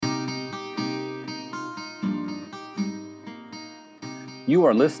You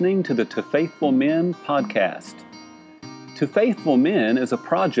are listening to the To Faithful Men podcast. To Faithful Men is a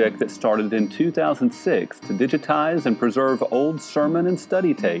project that started in 2006 to digitize and preserve old sermon and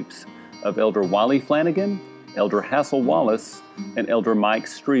study tapes of Elder Wiley Flanagan, Elder Hassel Wallace, and Elder Mike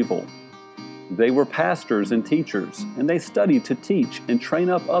Strevel. They were pastors and teachers, and they studied to teach and train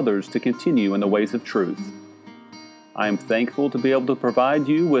up others to continue in the ways of truth. I am thankful to be able to provide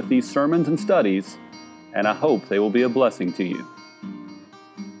you with these sermons and studies, and I hope they will be a blessing to you.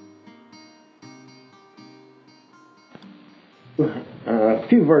 A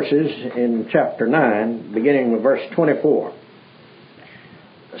few verses in chapter 9, beginning with verse 24.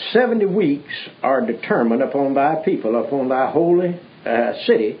 70 weeks are determined upon thy people, upon thy holy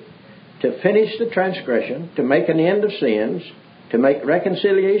city, to finish the transgression, to make an end of sins, to make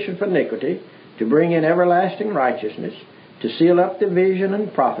reconciliation for iniquity, to bring in everlasting righteousness, to seal up the vision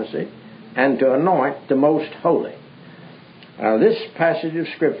and prophecy, and to anoint the most holy. This passage of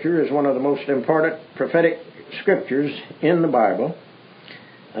Scripture is one of the most important prophetic Scriptures in the Bible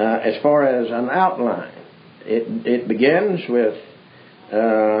as far as an outline. It begins with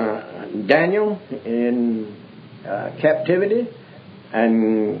Daniel in captivity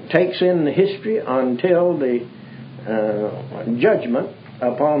and takes in the history until the judgment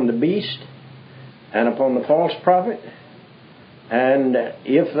upon the beast and upon the false prophet, and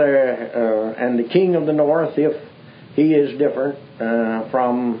and the king of the north, if he is different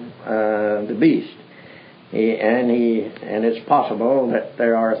from the beast. And it's possible that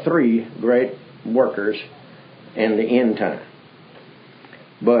there are three great workers in the end time.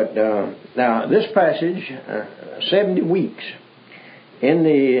 But now this passage, 70 weeks. In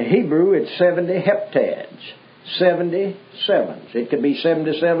the Hebrew, it's 70 heptads, 70 sevens. It could be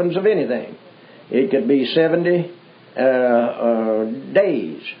 77s of anything. It could be 70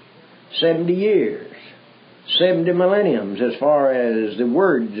 days, 70 years, 70 millenniums as far as the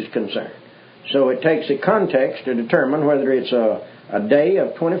word is concerned. So it takes a context to determine whether it's a day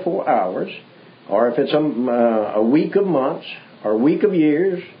of 24 hours, or if it's a week of months, or a week of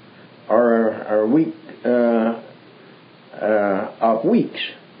years, or a week of weeks.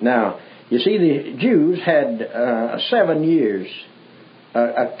 Now, you see, the Jews had 7 years,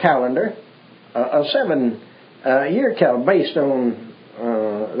 a calendar, a 7-year calendar based on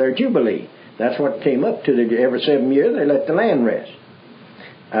their Jubilee. That's what came up to every 7 years they let the land rest.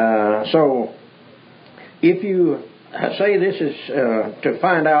 So, if you say this is to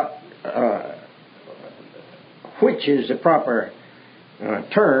find out which is the proper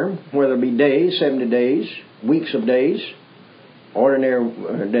term, whether it be days, 70 days, weeks of days,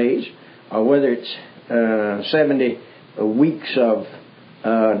 ordinary days, or whether it's 70 weeks of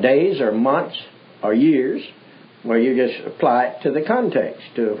days or months or years, well, you just apply it to the context,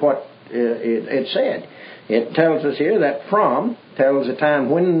 to what it said. It tells us here that from tells the time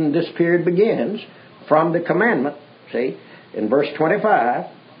when this period begins, from the commandment, see, in verse 25,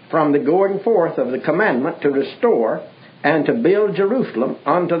 from the going forth of the commandment to restore and to build Jerusalem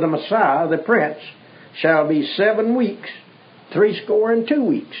unto the Messiah, the Prince, shall be 7 weeks, 62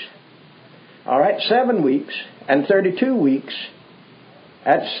 weeks. All right, 7 weeks and 32 weeks.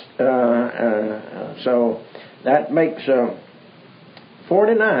 That's so that makes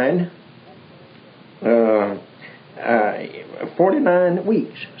 49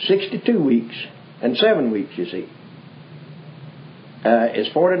 weeks, 62 weeks, and 7 weeks, you see. Is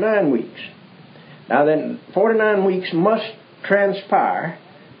 49 weeks. Now then, 49 weeks must transpire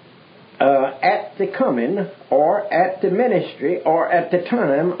at the coming, or at the ministry, or at the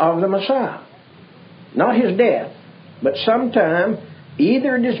time of the Messiah. Not his death, but sometime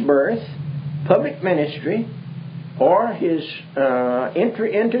either at his birth, public ministry, or his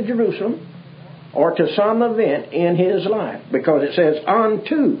entry into Jerusalem, or to some event in his life. Because it says,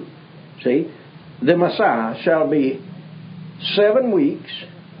 unto, see, the Messiah shall be 7 weeks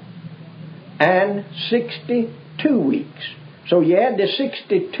and 62 weeks. So you add the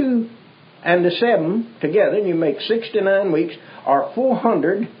 62 and the 7 together, and you make 69 weeks, or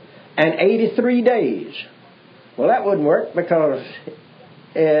 483 days. Well, that wouldn't work because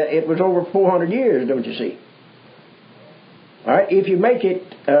it was over 400 years, don't you see? All right, if you make it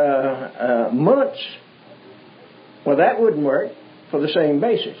months, well, that wouldn't work for the same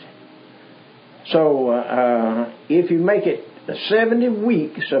basis. So if you make it 70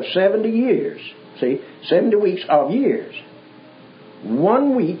 weeks of 70 years, see, 70 weeks of years,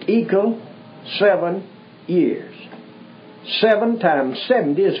 1 week equal 7 years. 7 times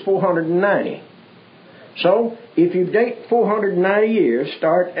 70 is 490. So if you date 490 years,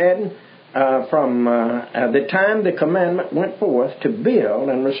 start adding from the time the commandment went forth to build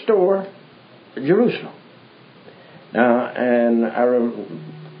and restore Jerusalem. And I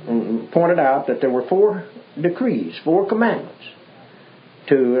pointed out that there were 4 decrees, 4 commandments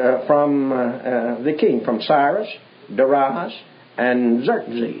from the king, from Cyrus, Darius, and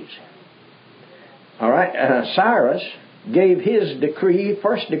Xerxes. All right, Cyrus gave his decree,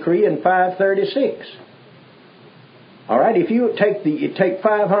 first decree, in 536. All right, if you take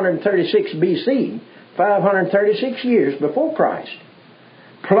 536 BC, 536 years before Christ,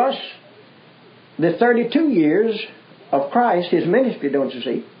 plus the 32 years of Christ, his ministry, don't you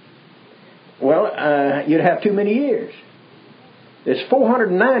see? Well, you'd have too many years. It's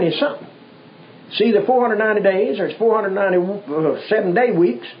 490 something. See, the 490 days, there's 497 day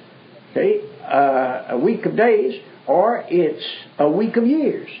weeks, okay, a week of days, or it's a week of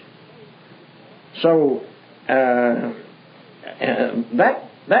years. So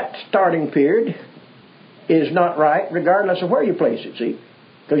that starting period is not right, regardless of where you place it. See,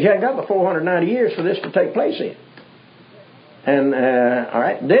 because you haven't got the 490 years for this to take place in. And all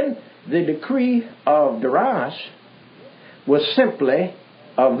right, then the decree of Darius was simply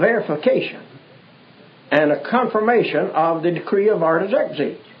a verification and a confirmation of the decree of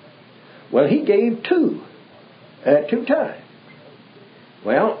Artaxerxes. Well, he gave 2 at 2 times.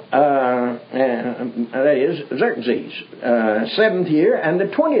 Well, that is Xerxes, 7th year and the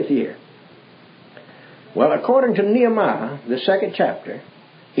 20th year. Well, according to Nehemiah, the 2nd chapter,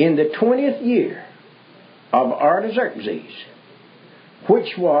 in the 20th year of Artaxerxes,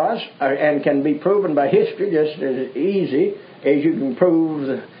 which was, and can be proven by history just as easy as you can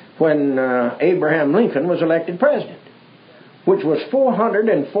prove when Abraham Lincoln was elected president, which was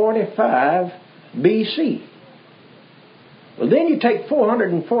 445 BC. Well, then you take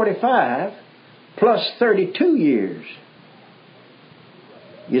 445 plus 32 years,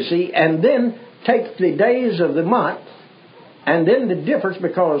 you see, and then take the days of the month, and then the difference,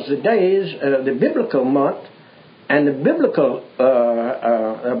 because the days, the biblical month, and the biblical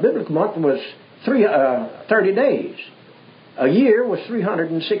month was 30 days. A year was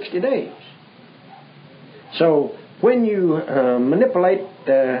 360 days. So when you manipulate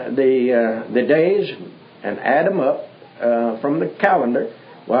the days and add them up from the calendar,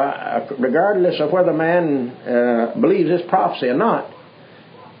 well, regardless of whether man believes this prophecy or not,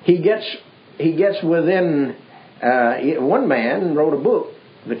 he gets within. One man wrote a book,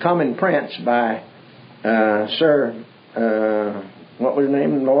 The Common Prince, by Sir, what was his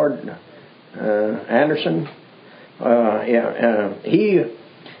name? Lord Anderson.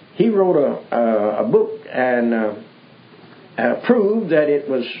 He wrote a book and proved that it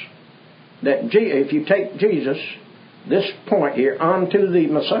was that if you take Jesus, this point here, onto the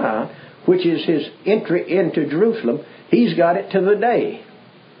Messiah, which is his entry into Jerusalem, he's got it to the day.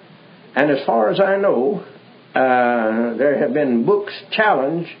 And as far as I know, there have been books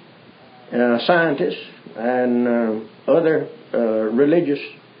challenge scientists and other religious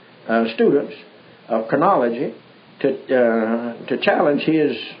students of chronology to challenge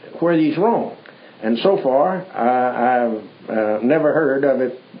where he's wrong. And so far, I've never heard of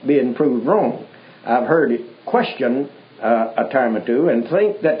it being proved wrong. I've heard it questioned a time or two and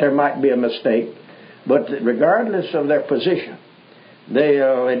think that there might be a mistake, but regardless of their position,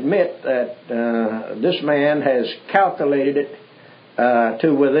 they'll admit that this man has calculated it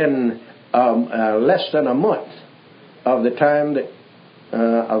to within less than a month of the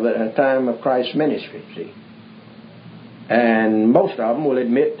time of Christ's ministry. See, and most of them will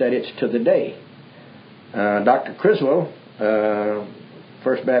admit that it's to the day. Dr. Criswell,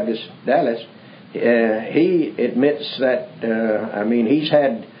 First Baptist Dallas, he admits that.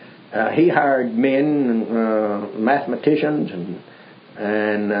 He hired men, mathematicians,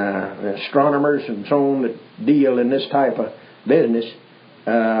 and astronomers and so on that deal in this type of business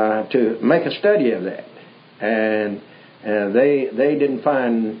to make a study of that, and they didn't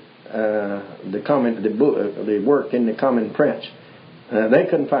find the work in the Common Prince. They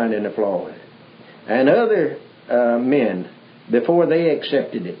couldn't find any flaw in it, and other men before they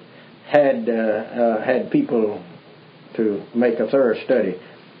accepted it had people to make a thorough study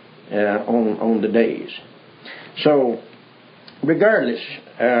on the days. So, regardless,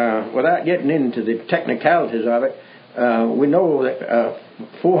 without getting into the technicalities of it, we know that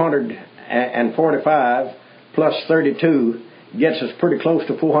 445 plus 32 gets us pretty close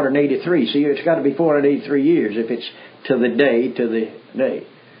to 483. See, it's got to be 483 years if it's to the day.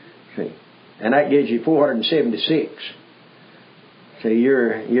 See, and that gives you 476. See,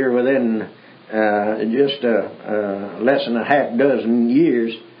 you're within just less than a half dozen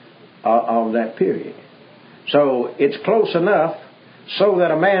years of that period. So it's close enough so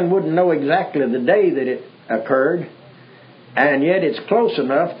that a man wouldn't know exactly the day that it occurred, and yet it's close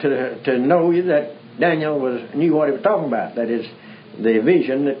enough to know that Daniel knew what he was talking about. That is the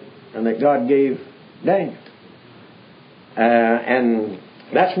vision that God gave Daniel. And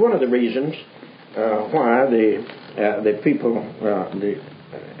that's one of the reasons why the people, the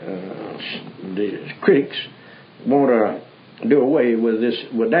critics, want to do away with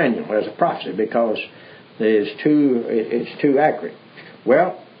Daniel as a prophecy, because it's too accurate.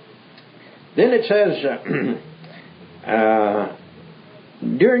 Well, then it says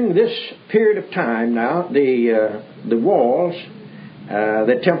during this period of time now, the walls,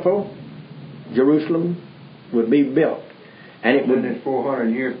 the temple, Jerusalem, would be built. And it would 400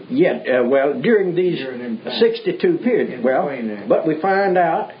 years. Yeah, during these 62 periods. But we find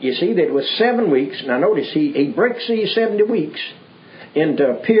out, you see, that it was 7 weeks. Now notice, he breaks these 70 weeks into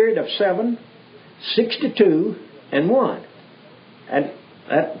a period of 7, 62, and 1. And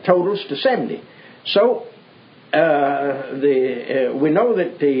that totals to 70. So, we know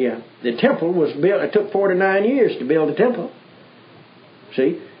that the temple was built. It took 49 years to build the temple.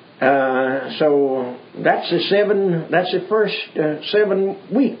 See? So that's the first 7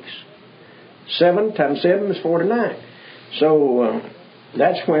 weeks. 7 times 7 is 49. So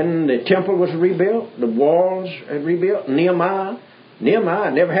that's when the temple was rebuilt, the walls had rebuilt. Nehemiah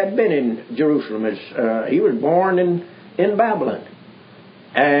never had been in Jerusalem. He was born in Babylon.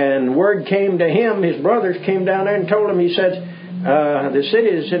 And word came to him, his brothers came down there and told him, he said, the city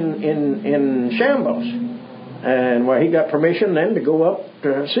is in shambles. And he got permission then to go up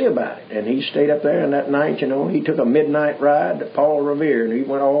to see about it. And he stayed up there, and that night, he took a midnight ride to Paul Revere, and he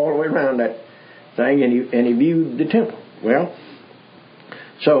went all the way around that thing, and he viewed the temple. Well,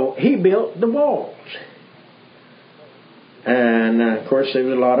 so he built the walls. And, of course, there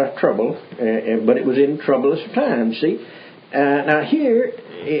was a lot of trouble, but it was in troublous times, see. Now here,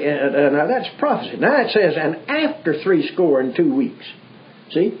 now that's prophecy. Now it says, and after 62 weeks.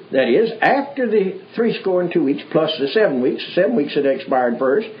 See, that is, after the 62 weeks plus the 7 weeks, 7 weeks had expired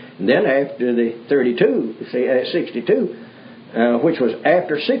first, and then after the 62, which was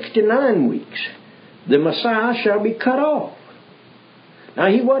after 69 weeks, the Messiah shall be cut off. Now,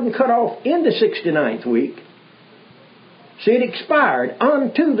 he wasn't cut off in the 69th week. See, it expired.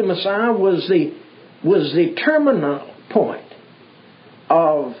 Unto the Messiah was the terminal point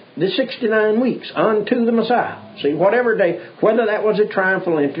of the 69 weeks, unto the Messiah. See, whatever day, whether that was a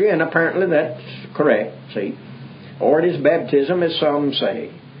triumphal entry, and apparently that's correct, see, or it is baptism, as some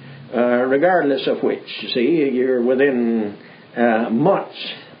say, regardless of which, see, you're within months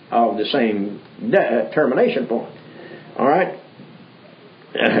of the same termination point. All right?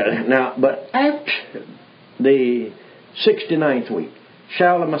 Now, but after the 69th week,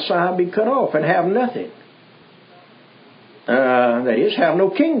 shall the Messiah be cut off and have nothing. That is, have no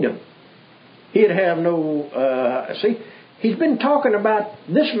kingdom. He'd have no, see, he's been talking about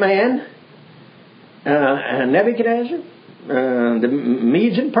this man, Nebuchadnezzar, the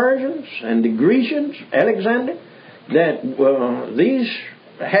Medes and Persians, and the Grecians, Alexander, that these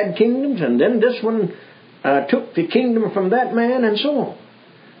had kingdoms, and then this one took the kingdom from that man, and so on.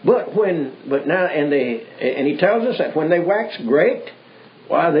 But now, and he tells us that when they waxed great,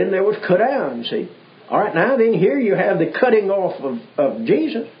 why then they was cut down, see. All right, now then here you have the cutting off of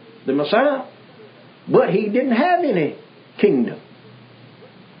Jesus, the Messiah, but he didn't have any kingdom.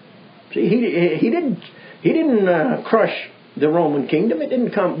 See, he didn't crush the Roman kingdom. It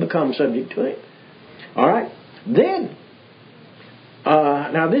didn't become subject to it. All right, then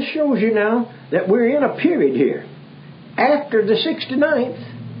now this shows you now that we're in a period here after the 69th.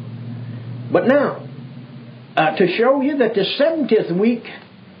 But now to show you that the 70th week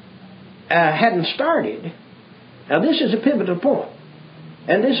hadn't started. Now this is a pivotal point.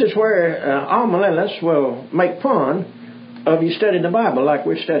 And this is where Amillennialists will make fun of you studying the Bible like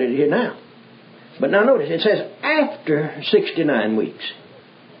we're studying here now. But now notice, it says, after 69 weeks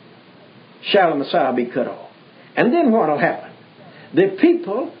shall the Messiah be cut off. And then what will happen? The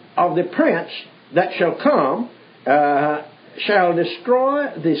people of the prince that shall come shall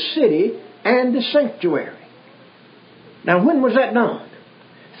destroy the city and the sanctuary. Now when was that done?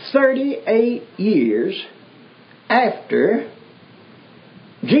 38 years after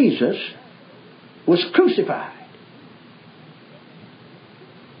Jesus was crucified.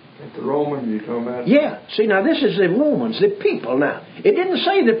 The Romans you're talking about? Yeah. See, now this is the Romans, the people now. It didn't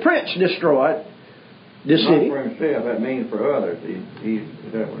say the prince destroyed the city. Not for himself, that means for others.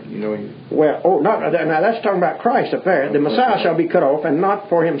 Now that's talking about Christ up there. The Messiah shall be cut off, and not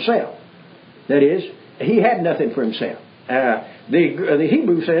for himself. That is, he had nothing for himself. The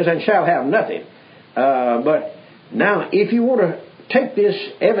Hebrew says, and shall have nothing. But now, if you want to take this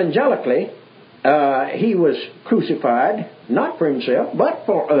evangelically, he was crucified, not for himself, but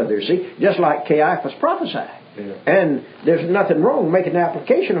for others. See, just like Caiaphas prophesied. Yeah. And there's nothing wrong making an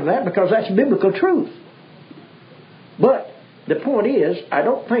application of that because that's biblical truth. But the point is, I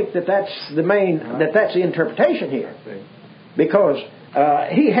don't think that that's the interpretation here. Because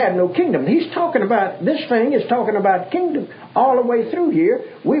he had no kingdom. He's talking about, this thing is talking about kingdom all the way through here.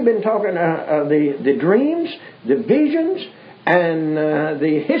 We've been talking the dreams, the visions, and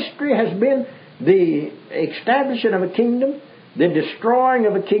the history has been the establishing of a kingdom, the destroying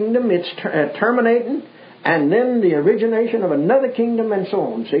of a kingdom, its terminating, and then the origination of another kingdom and so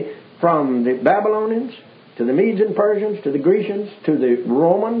on. See, from the Babylonians to the Medes and Persians to the Grecians to the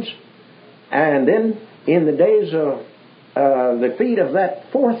Romans, and then in the days of the feet of that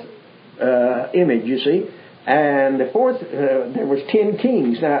fourth image, you see, and the fourth, there was 10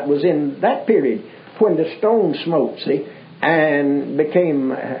 kings. Now it was in that period when the stone smote, see, and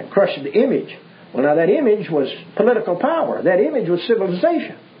became crushed the image. Well, now that image was political power. That image was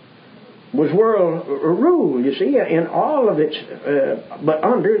civilization, was world rule, you see, in all of its, but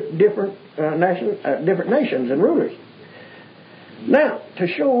under different nations and rulers. Now, to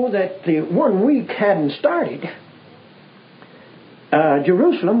show that the 1 week hadn't started,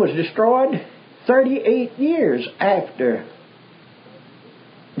 Jerusalem was destroyed 38 years after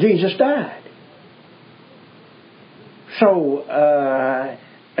Jesus died. So,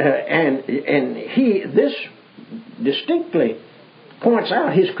 this distinctly points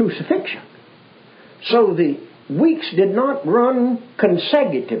out his crucifixion. So the weeks did not run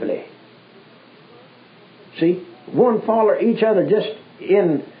consecutively. See, one follow each other just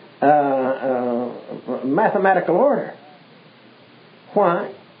in mathematical order.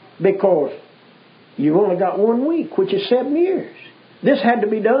 Why? Because you've only got 1 week, which is 7 years. This had to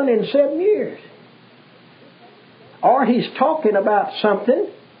be done in 7 years. Or he's talking about something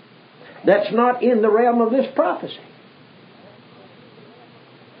that's not in the realm of this prophecy.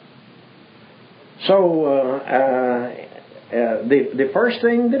 So the first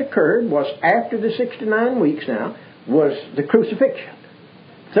thing that occurred was after the 69 weeks now was the crucifixion.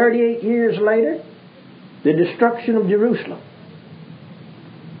 38 years later, the destruction of Jerusalem.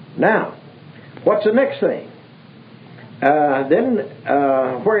 Now, what's the next thing? Where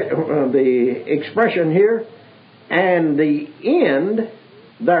the expression here, and the end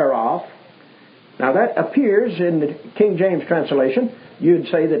thereof. Now that appears in the King James translation. You'd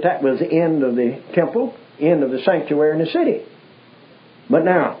say that that was the end of the temple, end of the sanctuary in the city. But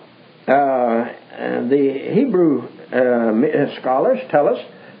now, the Hebrew scholars tell us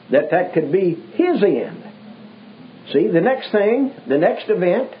that that could be his end. See, the next thing, the next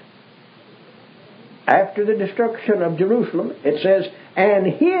event, after the destruction of Jerusalem, it says, and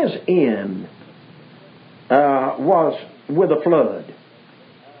his end was with a flood.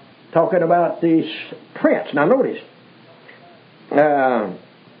 Talking about this prince. Now notice,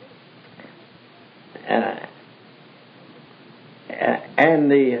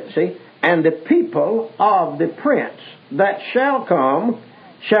 and the people of the prince that shall come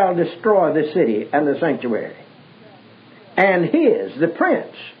shall destroy the city and the sanctuary. And his, the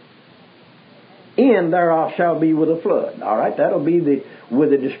prince, end thereof shall be with a flood. All right, that'll be with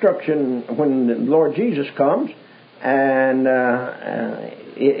the destruction when the Lord Jesus comes, and the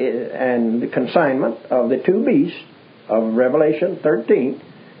consignment of the 2 beasts of Revelation 13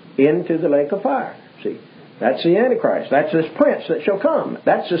 into the lake of fire. See, that's the Antichrist. That's this prince that shall come.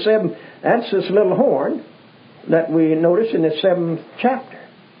 That's this little horn that we notice in the 7th chapter.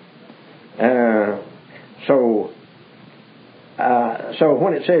 So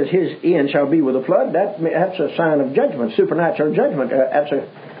when it says his end shall be with a flood, that's a sign of judgment, supernatural judgment.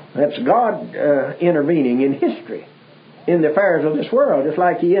 That's God intervening in history, in the affairs of this world, just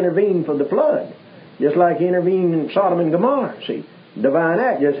like he intervened for the flood, just like he intervened in Sodom and Gomorrah. See, divine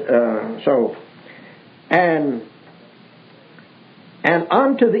act. And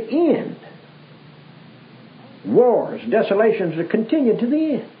unto the end, wars, desolations are continued to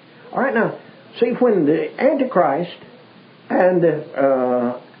the end. All right, now see, when the Antichrist and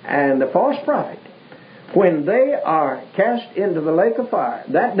the false prophet, when they are cast into the lake of fire,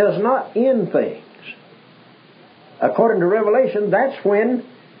 that does not end things. According to Revelation, that's when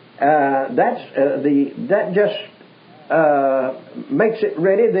that just makes it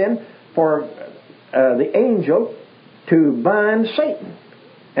ready then for the angel to bind Satan,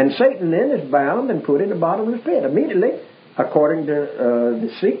 and Satan then is bound and put in the bottomless pit immediately, according to the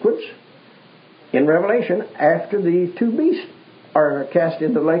sequence in Revelation. After the 2 beasts are cast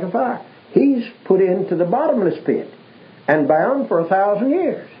into the lake of fire, he's put into the bottomless pit and bound for 1,000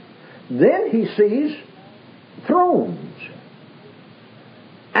 years. Then he sees thrones.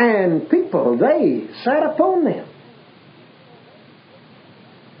 And people, they sat upon them.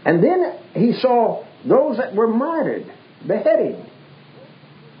 And then he saw those that were martyred, beheaded.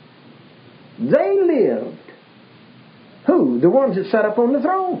 They lived. Who? The ones that sat upon the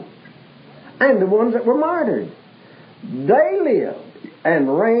throne. And the ones that were martyred. They lived and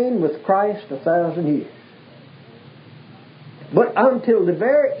reigned with Christ 1,000 years. But until the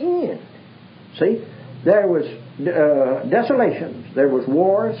very end, see, there was desolations, there was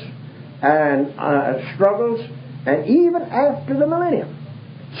wars and struggles, and even after the millennium,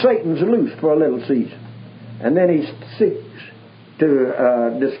 Satan's loosed for a little season. And then he seeks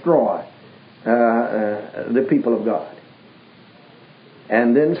to destroy the people of God.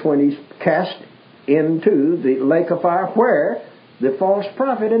 And then when he's cast into the lake of fire where the false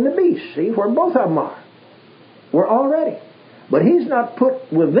prophet and the beast, see, where both of them are, were already. But he's not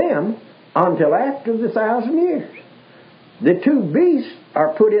put with them until after the 1,000 years. The two beasts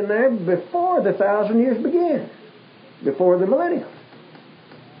are put in there before the 1,000 years begins, before the millennium.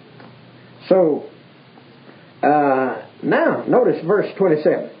 So, now, notice verse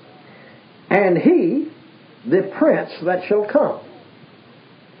 27. And he, the prince that shall come,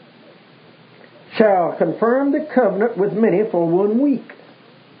 shall confirm the covenant with many for 1 week.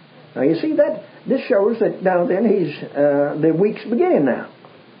 Now, you see that? This shows that now then he's, the week's beginning now.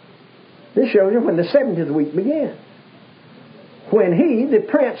 This shows you when the 70th week begins. When he, the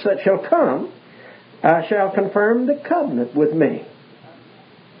prince that shall come, shall confirm the covenant with many.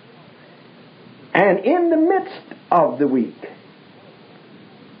 And in the midst of the week,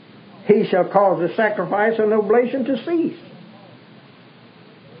 he shall cause the sacrifice and oblation to cease.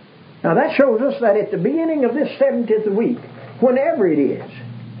 Now that shows us that at the beginning of this 70th week, whenever it is,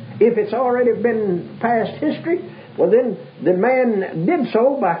 if it's already been past history, well then the man did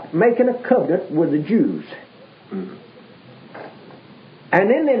so by making a covenant with the Jews. And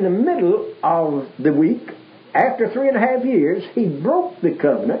then in the middle of the week, after 3.5 years, he broke the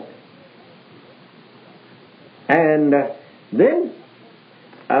covenant. And then,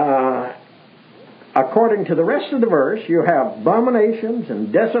 according to the rest of the verse, you have abominations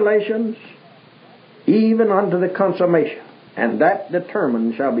and desolations, even unto the consummation. And that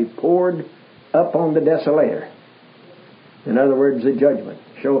determined shall be poured upon the desolator. In other words, the judgment.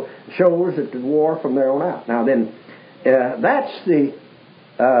 Shows that the war from there on out. Now then, that's the,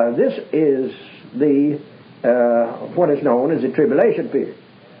 this is the, what is known as the tribulation period.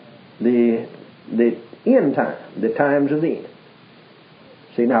 The end time, the times of the end.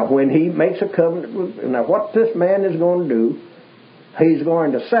 See, now when he makes a covenant with, now what this man is going to do, he's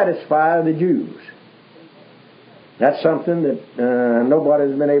going to satisfy the Jews. That's something that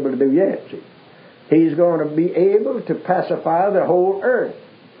nobody's been able to do yet. See, he's going to be able to pacify the whole earth.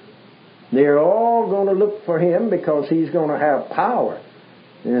 They're all going to look for him because he's going to have power.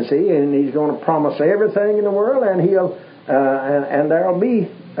 You see, and he's going to promise everything in the world, and he'll and there'll be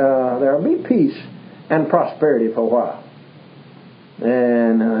peace and prosperity for a while.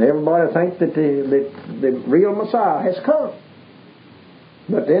 And everybody thinks that the real Messiah has come.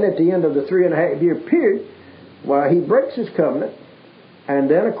 But then at the end of the 3.5 year period, well, he breaks his covenant, and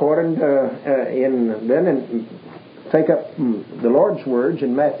then according to take up the Lord's words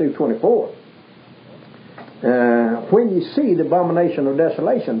in Matthew 24. When you see the abomination of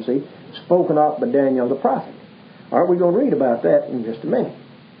desolation, see, spoken of by Daniel the prophet. All right, we're going to read about that in just a minute.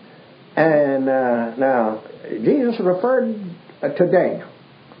 And now, Jesus referred to Daniel.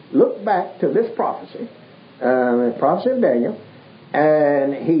 Look back to this prophecy, the prophecy of Daniel,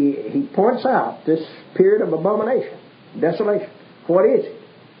 and he points out this period of abomination, desolation. What is it?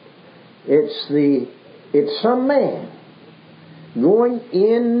 It's some man going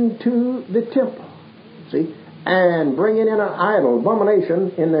into the temple, see, and bringing in an idol.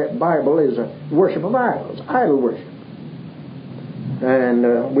 Abomination in the Bible is a worship of idols, idol worship. And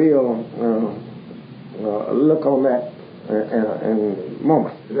we'll look on that in a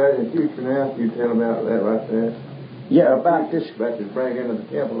moment. Is that in future now? You tell about that right there? Yeah, about this. About to bring into the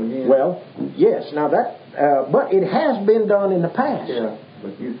temple again? Well, yes. Now that, but it has been done in the past. Yeah,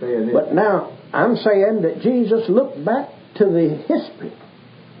 but you say it is. But now, I'm saying that Jesus looked back to the history,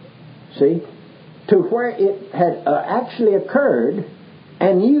 see, to where it had actually occurred,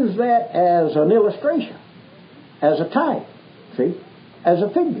 and used that as an illustration, as a type, see, as a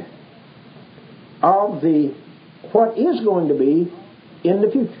figure of what is going to be in the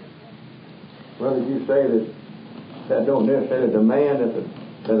future. Well, did you say that don't necessarily demand that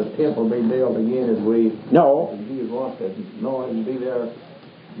the temple be built again as we... No. Jesus wants that, no, it'll be their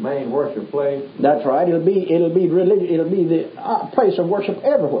main worship place. That's right. It'll be the place of worship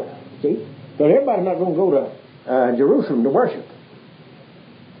everywhere. See, but everybody's not going to go to Jerusalem to worship.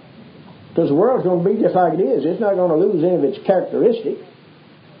 Because the world's going to be just like it is. It's not going to lose any of its characteristic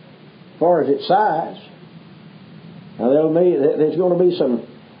as far as its size. Now there's going to be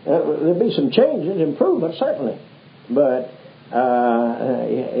there'll be some changes, improvements certainly, but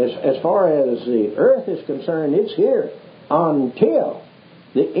as far as the earth is concerned, it's here until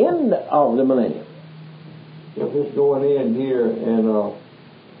the end of the millennium. If it's going in here and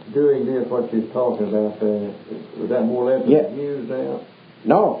doing this, what you're talking about, is that more or less used now?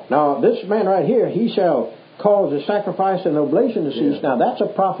 No. Now, this man right here, he shall cause the sacrifice and oblation to cease. Now, that's a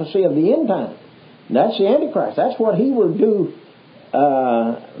prophecy of the end time. That's the Antichrist. That's what he will do.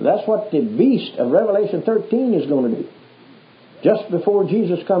 That's what the beast of Revelation 13 is going to do just before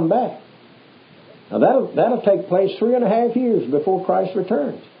Jesus come back. Now, that'll take place 3.5 years before Christ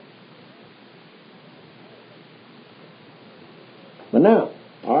returns. But now,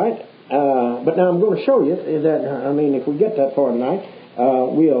 all right, but now I'm going to show you that, if we get that far tonight,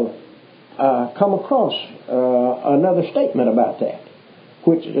 we'll come across another statement about that,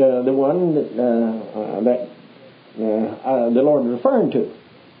 which the one that the Lord is referring to.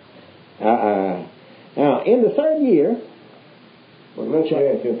 Now, in the third year... Well, let's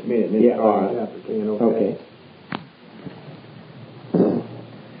ask just a minute. Yeah, all right. Chapter 10, okay.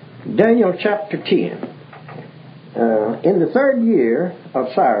 Daniel chapter 10. In the third year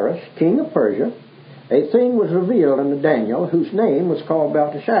of Cyrus, king of Persia, a thing was revealed unto Daniel, whose name was called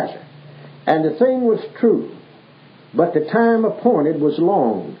Belteshazzar. And the thing was true, but the time appointed was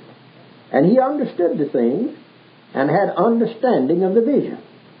long. And he understood the thing, and had understanding of the vision.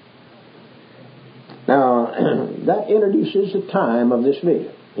 Now, that introduces the time of this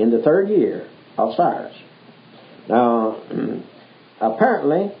vision, in the third year of Cyrus. Now,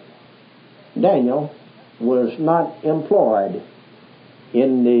 apparently, Daniel was not employed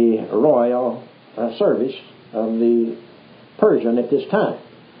in the royal service of the Persian at this time.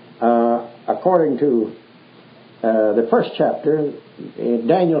 According to the first chapter,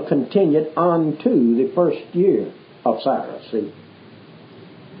 Daniel continued on to the first year of Cyrus. See?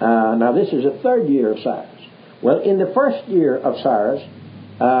 Now this is the third year of Cyrus. Well, in the first year of Cyrus,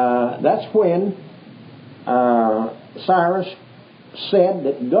 that's when Cyrus said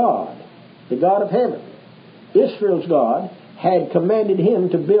that God, the God of heaven, Israel's God, had commanded him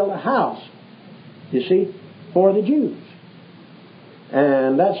to build a house, you see, for the Jews.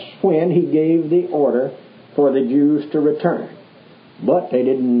 And that's when he gave the order for the Jews to return. But they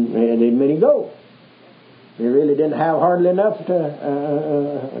didn't many go. They really didn't have hardly enough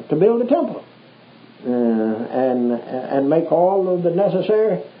to build a temple and make all of the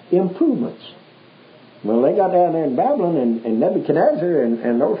necessary improvements. Well, they got down there in Babylon, and Nebuchadnezzar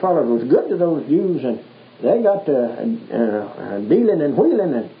and those fellows was good to those Jews, and they got to dealing and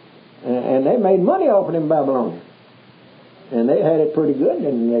wheeling, and they made money off of them Babylonians. And they had it pretty good,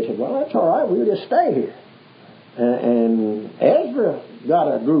 and they said, well, that's all right, we'll just stay here. And Ezra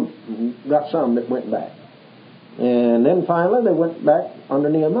got a group, got some that went back. And then finally they went back under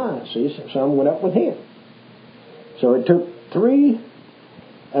Nehemiah. See, some went up with him. So it took three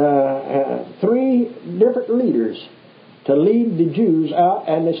different leaders to lead the Jews out,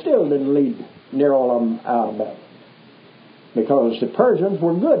 and they still didn't lead near all of them out of Babylon, because the Persians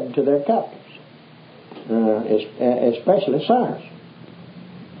were good to their captives, especially Cyrus.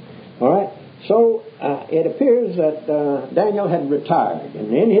 All right. So it appears that Daniel had retired,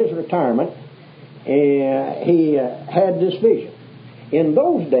 and in his retirement, he had this vision. In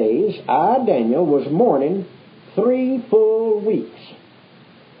those days, I, Daniel, was mourning 3 full weeks.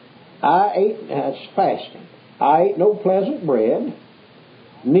 That's fasting. I ate no pleasant bread,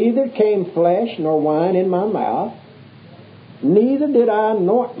 neither came flesh nor wine in my mouth, neither did I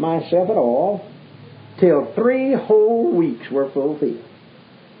anoint myself at all, till 3 whole weeks were fulfilled.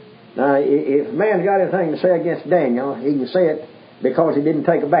 Now, if man's got anything to say against Daniel, he can say it because he didn't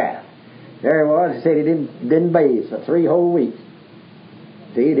take a bath. There he was. He said he didn't bathe for 3 whole weeks.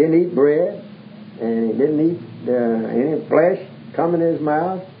 See, he didn't eat bread, and he didn't eat any flesh coming in his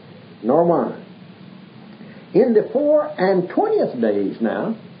mouth, nor wine. In the 24th days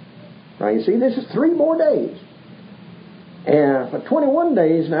now you see, this is 3 more days. And for 21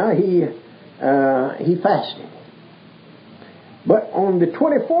 days now, he fasted. But on the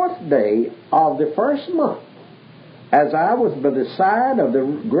 24th day of the first month, as I was by the side of the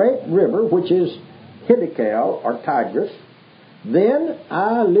great river, which is Hiddekel or Tigris, then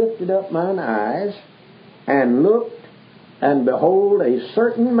I lifted up mine eyes and looked, and behold, a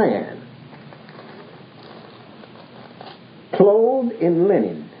certain man, clothed in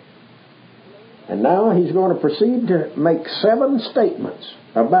linen. And now he's going to proceed to make 7 statements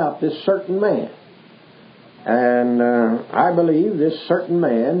about this certain man. And I believe this certain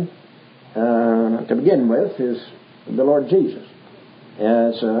man to begin with, is the Lord Jesus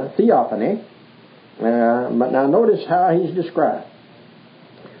as a theophany. But now notice how he's described.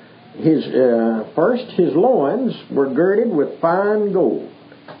 First, his loins were girded with fine gold.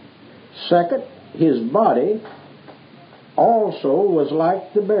 Second, his body also was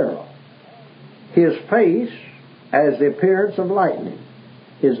like the beryl. His face as the appearance of lightning.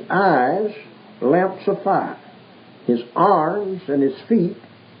 His eyes lamps of fire. His arms and his feet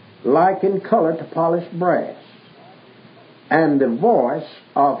like in color to polished brass. And the voice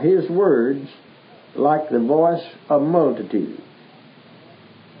of his words like the voice of multitude.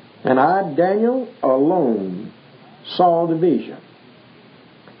 And I, Daniel, alone saw the vision.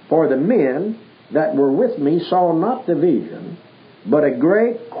 For the men that were with me saw not the vision, but a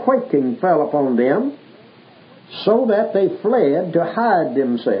great quaking fell upon them, so that they fled to hide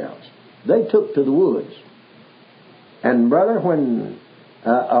themselves. They took to the woods. And brother, when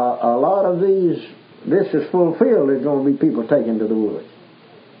a lot of this is fulfilled, there's going to be people taken to the woods.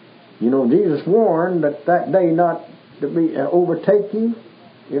 You know, Jesus warned that day not to be overtake you,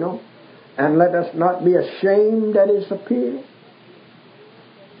 you know, and let us not be ashamed at his appearing.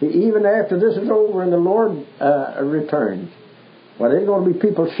 Even after this is over and the Lord returns, well, there's going to be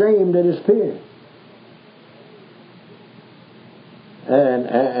people shamed at his appearing.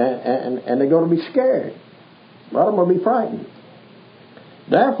 And they're going to be scared. Well, I'm going to be frightened.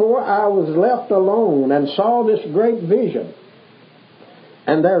 Therefore I was left alone and saw this great vision.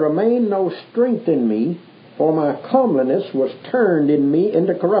 And there remained no strength in me, for my comeliness was turned in me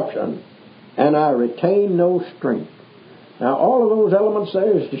into corruption, and I retained no strength. Now all of those elements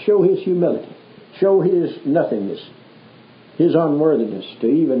there is to show his humility, show his nothingness, his unworthiness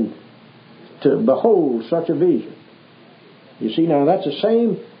to behold such a vision. You see, now that's the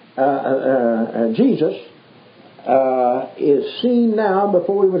same Jesus is seen now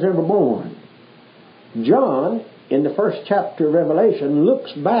before he was ever born. John, in the first chapter of Revelation,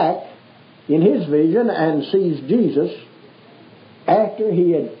 looks back in his vision and sees Jesus after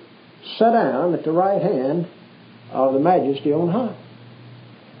he had sat down at the right hand of the Majesty on high.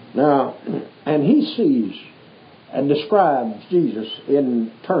 Now, and he sees and describes Jesus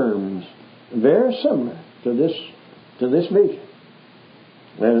in terms very similar to this vision.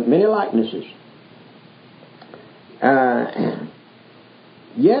 There's many likenesses.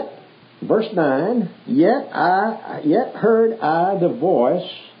 Yet, verse 9, yet heard I the voice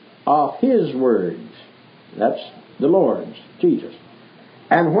of his words. That's the Lord's, Jesus.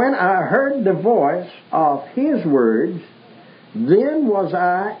 And when I heard the voice of his words, then was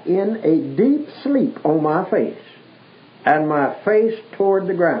I in a deep sleep on my face, and my face toward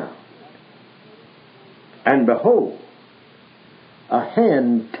the ground. And behold, a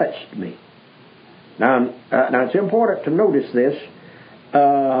hand touched me. Now it's important to notice this.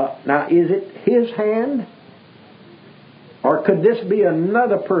 Now, is it his hand? Or could this be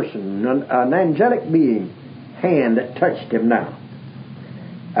another person, an angelic being hand that touched him now?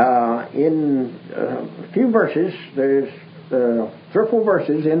 In a few verses, there's 3 or 4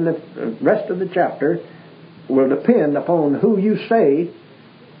 verses in the rest of the chapter will depend upon who you say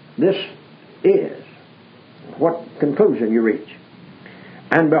this is, what conclusion you reach.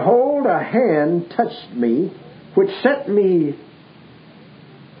 And behold, a hand touched me, which set me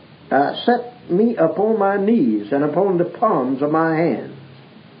upon my knees and upon the palms of my hands.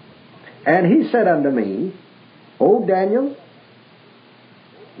 And he said unto me, O Daniel,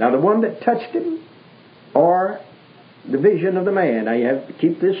 now the one that touched him, or the vision of the man, now you have to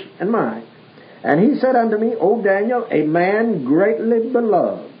keep this in mind. And he said unto me, O Daniel, a man greatly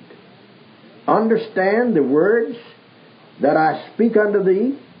beloved, understand the words that I speak unto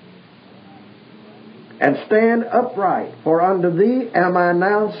thee, and stand upright, for unto thee am I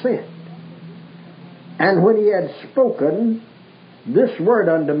now sent. And when he had spoken this word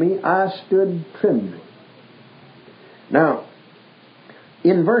unto me, I stood trembling. Now,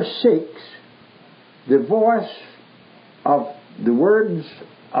 in verse 6, the voice of the words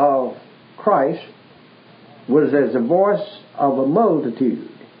of Christ was as the voice of a multitude.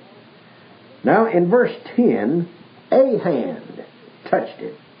 Now, in verse 10, a hand touched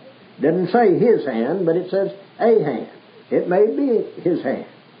it. Doesn't say his hand, but it says a hand. It may be his hand,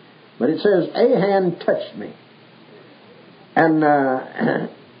 but it says a hand touched me. And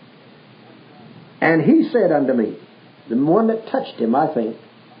he said unto me, the one that touched him, I think,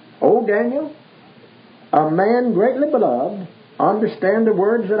 O Daniel, a man greatly beloved, understand the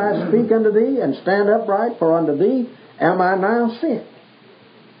words that I speak unto thee, and stand upright, for unto thee am I now sent.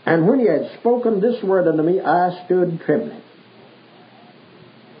 And when he had spoken this word unto me, I stood trembling.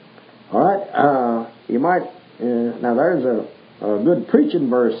 All right, you might, now there's a good preaching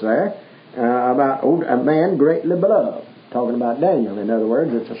verse there. about a man greatly beloved. Talking about Daniel, in other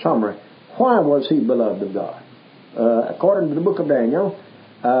words, it's a summary. Why was he beloved of God? According to the book of Daniel,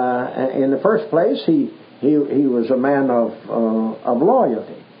 in the first place, he was a man of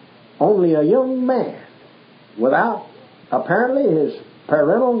loyalty. Only a young man, without apparently his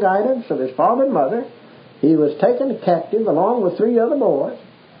parental guidance of his father and mother, he was taken captive along with 3 other boys,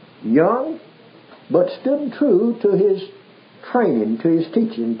 young, but stood true to his training, to his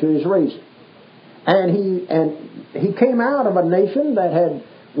teaching, to his raising. And he came out of a nation that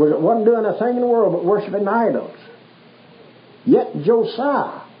wasn't doing a thing in the world but worshiping idols. Yet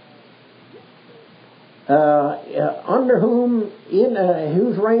Josiah, under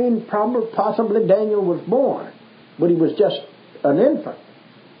whose reign possibly Daniel was born, but he was just an infant.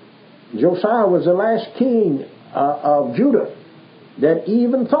 Josiah was the last king of Judah that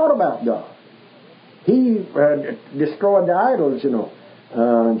even thought about God. He destroyed the idols,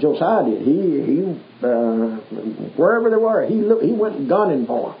 Josiah did. He wherever they were, he went gunning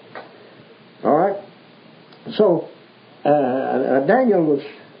for them. All right. So Daniel was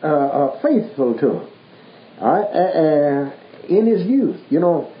faithful to him. All right. In his youth,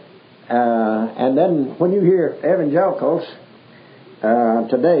 and then when you hear evangelicals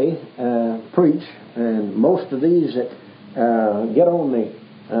today preach, and most of these that get on the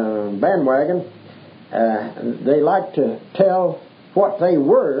bandwagon, they like to tell what they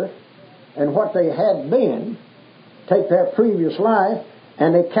were and what they had been, take their previous life,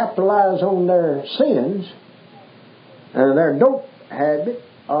 and they capitalize on their sins, their dope habit,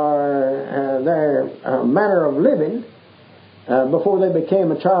 or their manner of living before they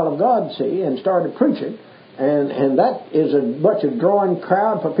became a child of God, see, and started preaching. And that is as much a drawing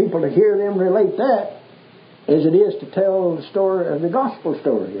crowd for people to hear them relate that as it is to tell the story of the gospel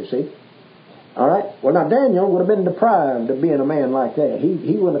story, you see. All right. Well, now Daniel would have been deprived of being a man like that.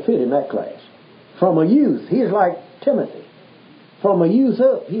 He wouldn't have fit in that class. From a youth, he's like Timothy. From a youth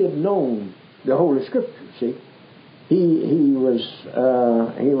up, he had known the Holy Scripture. See, he was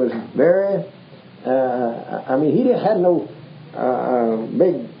very. He had no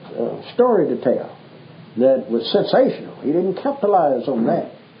big story to tell that was sensational. He didn't capitalize on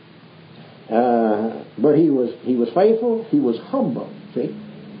that. But he was faithful. He was humble. See.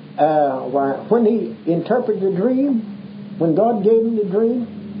 When he interpreted the dream, when God gave him the dream,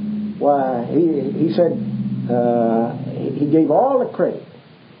 he said he gave all the credit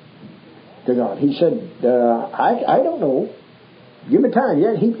to God. He said, I don't know. Give me time.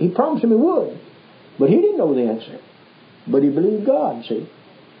 Yeah, he promised him he would, but he didn't know the answer. But he believed God. See,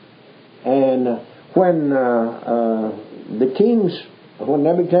 and when the kings, when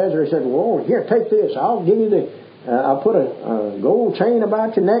Nebuchadnezzar said, "Well, here, take this. I'll give you I'll put a gold chain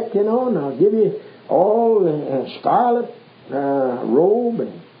about your neck, and I'll give you all the scarlet robe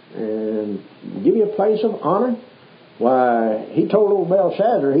and give you a place of honor." Why, he told old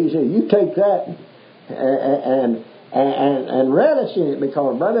Belshazzar, he said, "You take that and relish in it,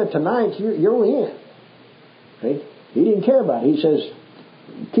 because, brother, tonight you're in." See? He didn't care about it. He says,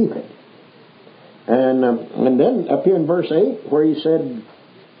 "Keep it." And then up here in verse 8, where he said,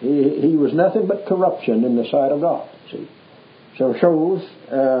 He was nothing but corruption in the sight of God. See, so it shows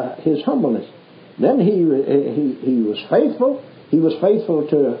his humbleness. Then he was faithful. He was faithful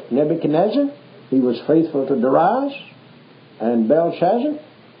to Nebuchadnezzar. He was faithful to Darius and Belshazzar.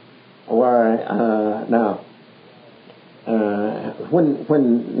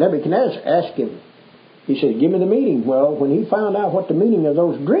 When Nebuchadnezzar asked him, he said, "Give me the meaning." Well, when he found out what the meaning of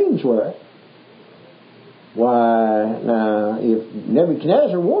those dreams were, now, if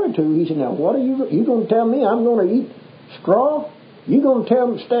Nebuchadnezzar wanted to, he said, "Now, what are you going to tell me? I'm going to eat straw? You going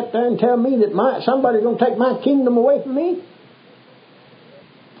to step there and tell me that somebody's going to take my kingdom away from me?"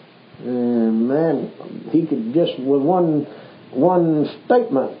 Man, he could just with one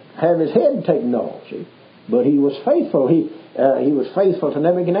statement have his head taken off. See, but he was faithful. He was faithful to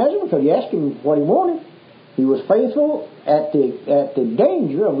Nebuchadnezzar because he asked him what he wanted. He was faithful at the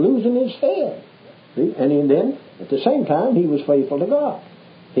danger of losing his head. See? And then, at the same time, he was faithful to God.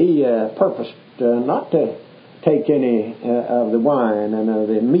 He purposed not to take any of the wine and of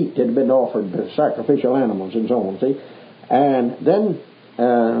the meat that had been offered to sacrificial animals and so on. See, and then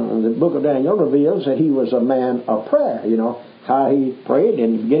the book of Daniel reveals that he was a man of prayer. You know how he prayed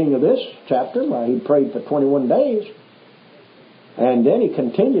in the beginning of this chapter. Well, he prayed for 21 days, and then he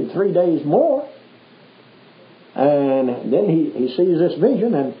continued 3 days more, and then he sees this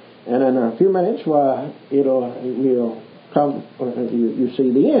vision, and in a few minutes, we'll come. You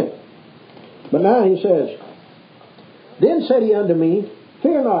see the end. But now he says, "Then said he unto me,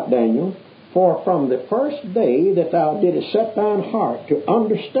 Fear not, Daniel, for from the first day that thou didst set thine heart to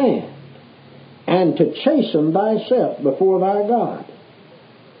understand and to chasten thyself before thy God.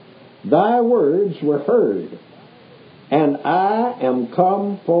 Thy words were heard, and I am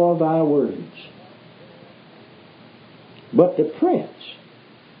come for thy words. But the prince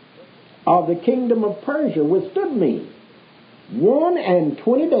of the kingdom of Persia withstood me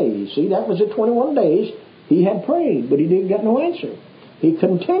 21 days. See, that was the 21 days he had prayed, but he didn't get no answer. He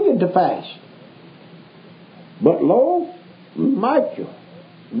continued to fast. But lo, Michael,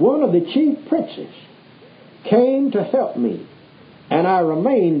 one of the chief princes, came to help me, and I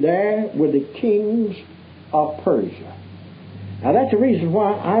remained there with the kings of Persia. Now that's the reason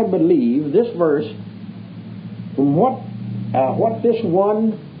why I believe this verse, from what this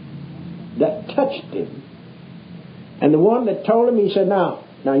one that touched him, and the one that told him, he said, now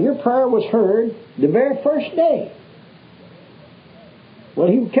your prayer was heard the very first day. Well,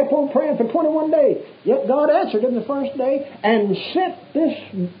 he kept on praying for 21 days. Yet God answered him the first day and sent this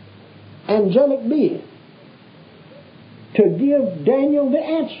angelic being to give Daniel the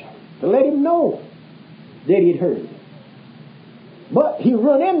answer, to let him know that he'd heard it. But he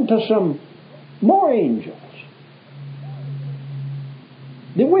run into some more angels.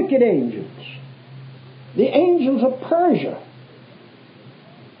 The wicked angels. The angels of Persia.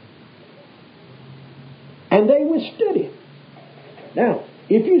 And they withstood him. Now,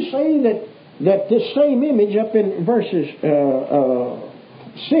 if you say that this same image up in verses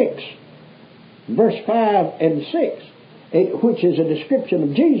 6, verse 5 and 6, which is a description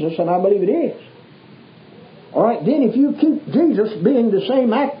of Jesus, and I believe it is. All right, then if you keep Jesus being the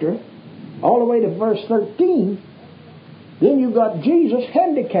same actor all the way to verse 13, then you've got Jesus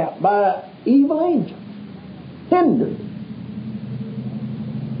handicapped by evil angels, hindered.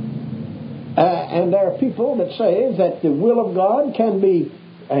 And there are people that say that the will of God can be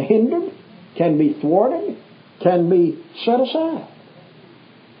hindered, can be thwarted, can be set aside.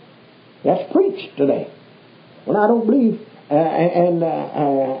 That's preached today. Well, I don't believe,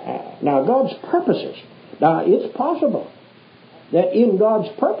 now God's purposes. Now, it's possible that in God's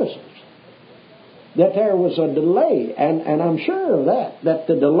purposes that there was a delay, and I'm sure of that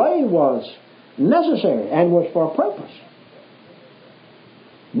the delay was necessary and was for a purpose.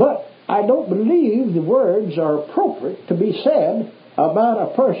 But I don't believe the words are appropriate to be said about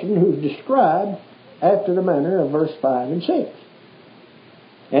a person who's described after the manner of verse 5 and 6.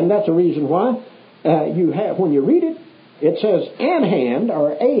 And that's the reason why you have, when you read it, it says an hand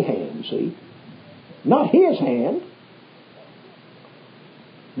or a hand, see? Not his hand,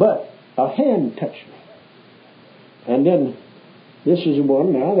 but a hand touched me. And then this is the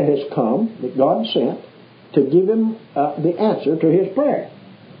one now that has come, that God sent, to give him the answer to his prayer.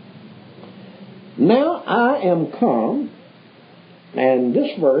 Now I am come, and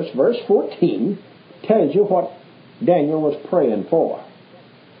this verse, verse 14, tells you what Daniel was praying for,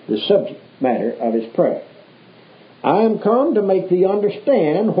 the subject matter of his prayer. I am come to make thee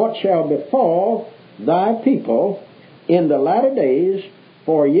understand what shall befall thy people in the latter days,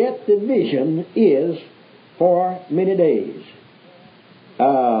 for yet the vision is for many days.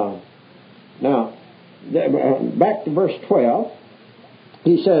 Now, back to verse 12,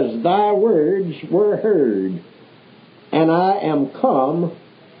 he says, thy words were heard, and I am come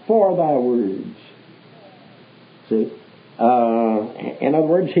for thy words. See? In other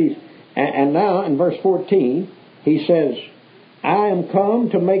words, and now in verse 14, he says, I am come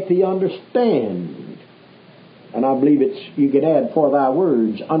to make thee understand. And I believe you could add for thy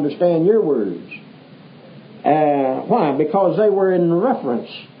words, understand your words. Why? Because they were in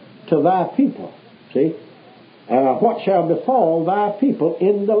reference to thy people. See? What shall befall thy people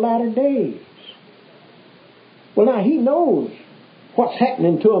in the latter days? Well, now he knows what's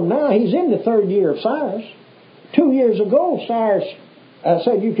happening to him now. He's in the third year of Cyrus. 2 years ago, Cyrus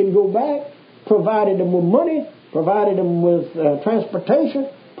said you can go back, provided them with money, provided them with transportation,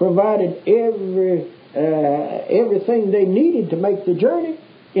 provided everything they needed to make the journey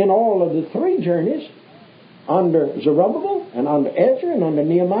in all of the 3 journeys under Zerubbabel and under Ezra and under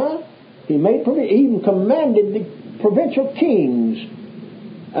Nehemiah. He made he even commanded the provincial kings,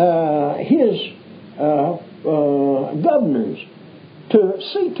 his governors, to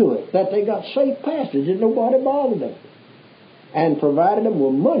see to it that they got safe passage and nobody bothered them, and provided them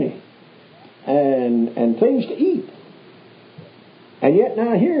with money and things to eat. And yet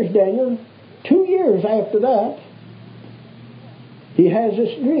now here's Daniel, 2 years after that, he has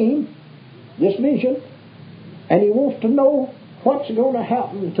this dream, this vision, and he wants to know what's going to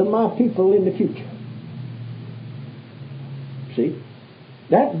happen to my people in the future. See?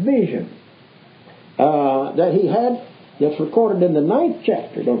 That vision that he had, that's recorded in the 9th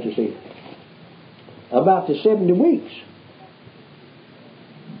chapter, don't you see? About the 70 weeks.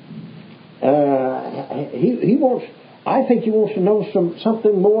 he wants. I think he wants to know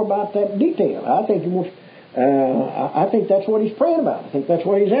something more about that detail. I think he wants. I think that's what he's praying about. I think that's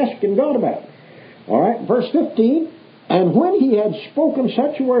what he's asking God about. All right, verse 15. And when he had spoken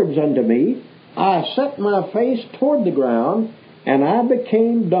such words unto me, I set my face toward the ground, and I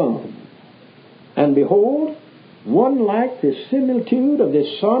became dumb. And behold, one like the similitude of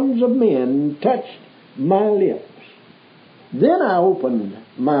the sons of men touched my lips. Then I opened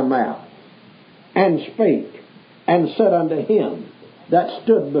my mouth, and spake, and said unto him that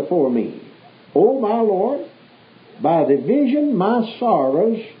stood before me, O my Lord, by the vision my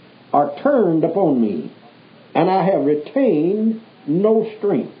sorrows are turned upon me, and I have retained no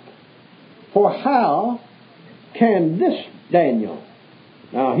strength. For how can this, Daniel?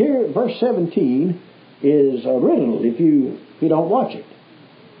 Now here, verse 17 is a riddle if you don't watch it.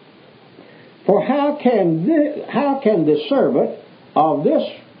 For how can the servant of this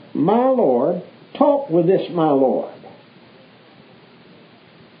my Lord talk with this my Lord?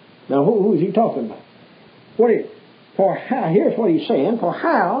 Now who is he talking about? Here's what he's saying. For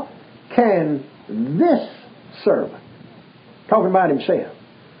how can this servant, talking about himself,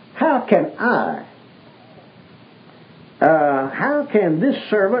 how can this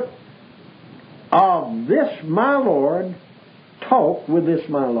servant of this my Lord talk with this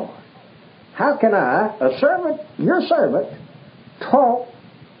my Lord? How can I, a servant, your servant, talk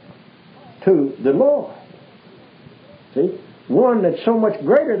to the Lord? See? One that's so much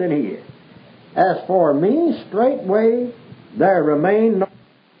greater than he is. As for me, straightway there remain no...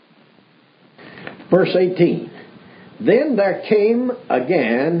 Verse 18. Then there came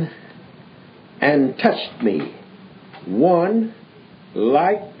again and touched me one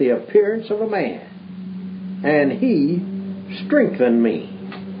like the appearance of a man, and he strengthened me,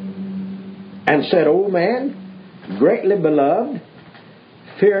 and said, O man, greatly beloved,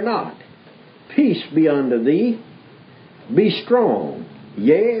 fear not, peace be unto thee, be strong,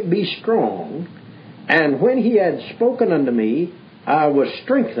 yea, be strong. And when he had spoken unto me, I was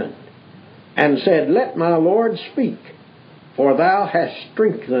strengthened, and said, Let my Lord speak, for thou hast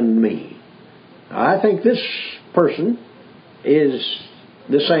strengthened me. I think this person is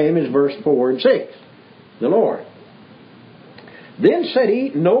the same as verse 4 and 6, the Lord. Then said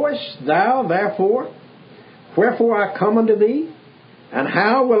he, Knowest thou therefore wherefore I come unto thee? And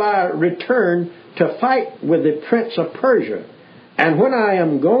how will I return to fight with the prince of Persia? And when I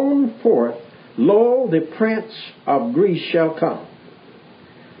am gone forth, lo, the prince of Greece shall come.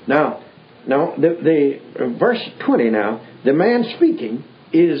 Now, the verse 20 now, the man speaking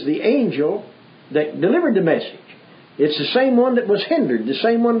is the angel that delivered the message. It's the same one that was hindered, the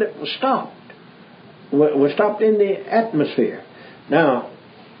same one that was stopped in the atmosphere. Now,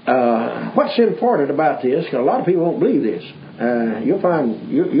 what's important about this, because a lot of people won't believe this. You'll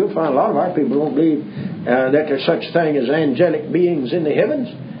find a lot of our people won't believe that there's such thing as angelic beings in the heavens,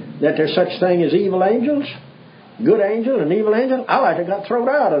 that there's such thing as evil angels, good angel and evil angel. I like to got thrown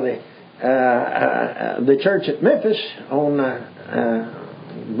out of the church at Memphis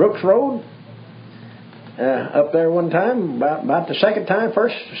on Brooks Road. Up there one time, about the second time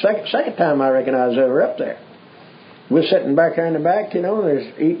I reckon I was ever up there. We're sitting back there in the back, there's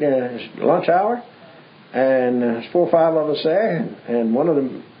eating lunch hour, and there's 4 or 5 of us there, and one of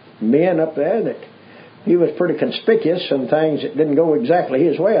the men up there, that he was pretty conspicuous in things that didn't go exactly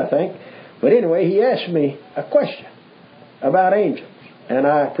his way, I think. But anyway, he asked me a question about angels, and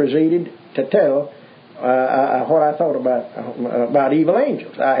I proceeded to tell what I thought about evil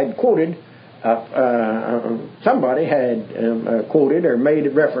angels. I had quoted, somebody had quoted or made a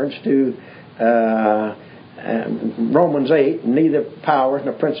reference to Romans 8, neither powers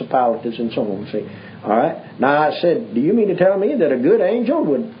nor principalities and so on. See, all right. Now I said, do you mean to tell me that a good angel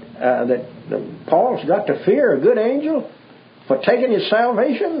would that Paul's got to fear a good angel for taking his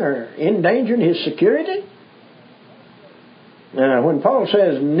salvation or endangering his security? When Paul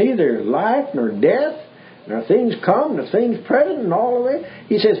says neither life nor death, nor things come, nor things present, and all of it,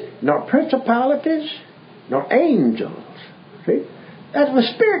 he says, nor principalities, nor angels. See? That's the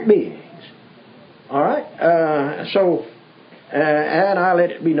spirit beings. All right? And I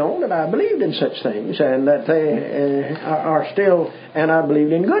let it be known that I believed in such things, and that they are still, and I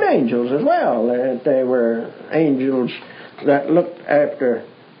believed in good angels as well, that they were angels that looked after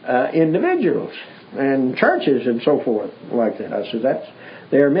individuals and churches and so forth like that. I said,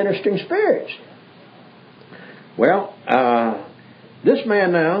 they're ministering spirits. Well, this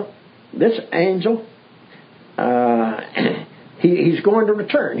man now, this angel, he's going to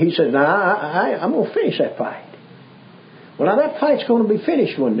return. He said, now, I'm going to finish that fight. Well, now that fight's going to be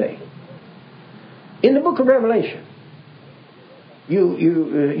finished one day. In the book of Revelation,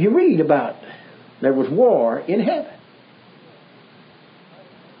 you read about there was war in heaven.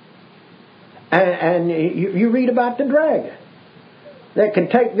 And you read about the dragon that could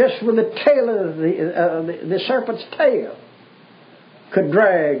take this with the tail of the serpent's tail, could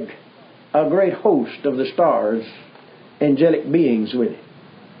drag a great host of the stars, angelic beings with it.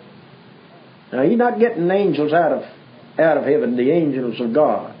 Now you're not getting angels out of heaven, the angels of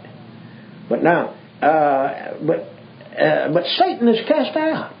God. But now, but Satan is cast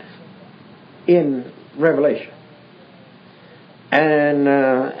out in Revelation, and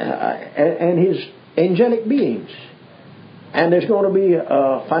his angelic beings, and there's going to be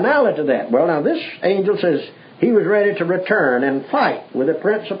a finality to that. Well, now this angel says he was ready to return and fight with the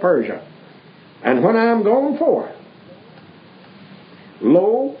prince of Persia. And when I am gone forth,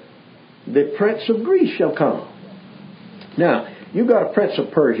 lo, the prince of Greece shall come. Now, you've got a prince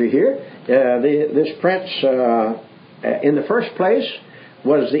of Persia here. This prince, in the first place,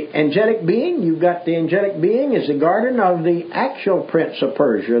 was the angelic being. You've got the angelic being as the guardian of the actual prince of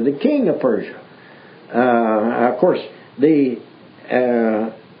Persia, the king of Persia. Of course, there's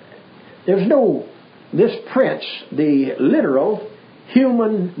no, this prince, the literal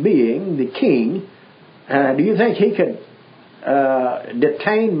human being, the king, do you think he could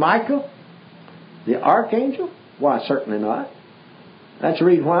detain Michael, the archangel? Why, certainly not. That's the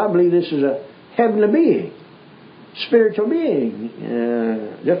reason why I believe this is a heavenly being, spiritual being.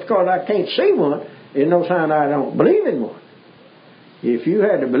 Just because I can't see one, is no sign I don't believe in one. If you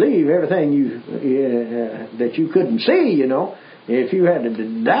had to believe everything that you couldn't see, you know, if you had to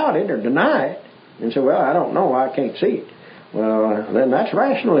doubt it or deny it and say, well, I don't know, I can't see it, well, then that's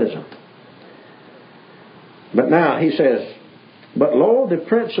rationalism. But now he says, but lo, the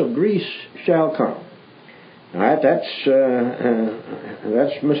prince of Greece shall come. All right, that's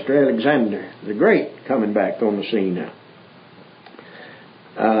Mr. Alexander the Great coming back on the scene now.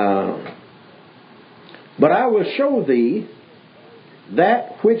 But I will show thee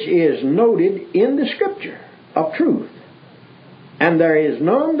that which is noted in the Scripture of truth, and there is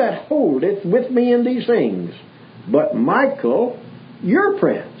none that holdeth with me in these things, but Michael, your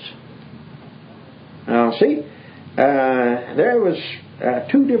prince. Now, see, there was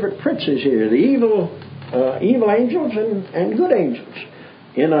two different princes here: the evil angels and good angels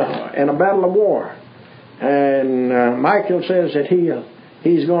in a battle of war. And Michael says that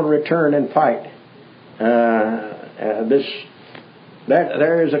he's going to return and fight.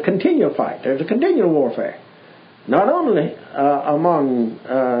 There is a continual fight. There's a continual warfare, not only among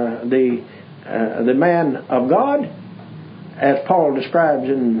the man of God, as Paul describes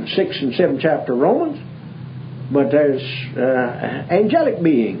in 6th and 7th chapter of Romans, but there's angelic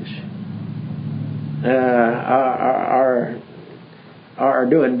beings are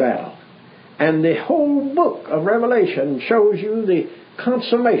doing battle. And the whole book of Revelation shows you the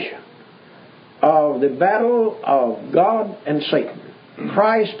consummation of the battle of God and Satan,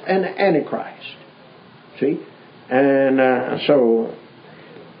 Christ and Antichrist. See? And so,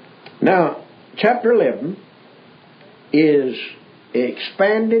 now, chapter 11 is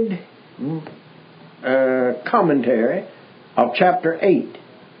expanded commentary of chapter 8.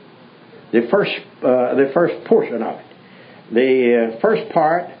 The first portion of it. The first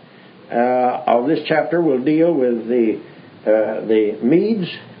part of this chapter will deal with the Medes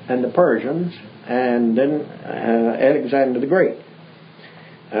and the Persians, and then Alexander the Great.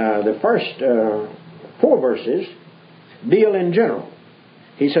 The first 4 verses deal in general.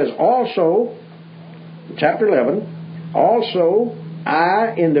 He says, also, chapter 11, also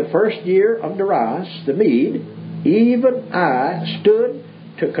I, in the first year of Darius the Mede, even I stood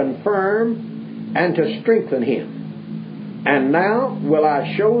to confirm and to strengthen him. And now will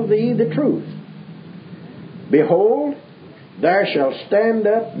I show thee the truth. Behold, there shall stand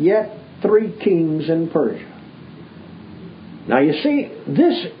up yet 3 kings in Persia. Now you see,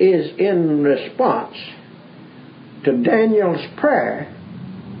 this is in response to Daniel's prayer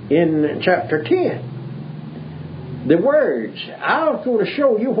in chapter 10. The words, I was going to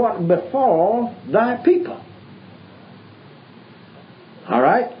show you what befall thy people. All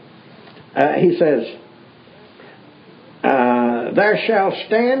right? He says, there shall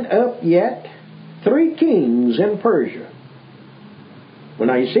stand up yet 3 kings in Persia. Well,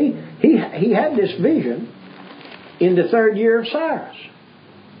 now you see, he had this vision in the 3rd year of Cyrus.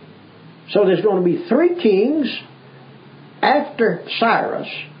 So there's going to be 3 kings after Cyrus,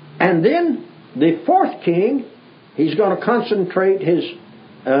 and then the 4th king, he's going to concentrate his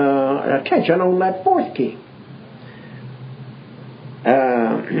attention on that 4th king.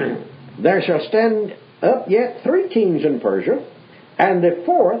 There shall stand up yet 3 kings in Persia, and the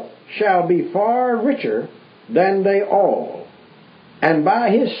 4th shall be far richer than they all. and by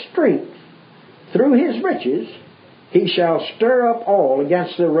his strength, through his riches, he shall stir up all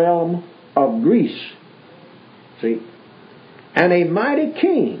against the realm of Greece. See? And a mighty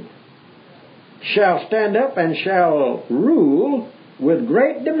king shall stand up and shall rule with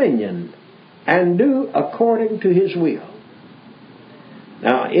great dominion and do according to his will.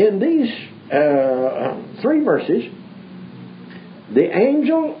 Now, in these 3 verses, the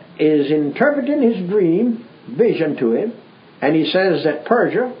angel is interpreting his dream vision to him, and he says that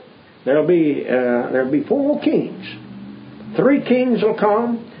Persia, there'll be 4 kings. 3 kings will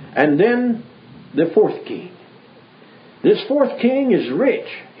come, and then the 4th king. This 4th king is rich.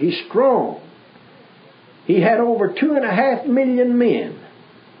 He's strong. He had over 2.5 million men,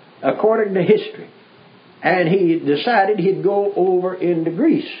 according to history. And he decided he'd go over into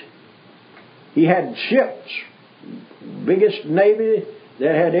Greece. He had ships, biggest navy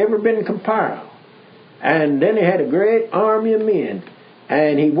that had ever been compiled. And then he had a great army of men.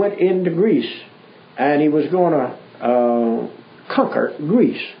 And he went into Greece. And he was going to conquer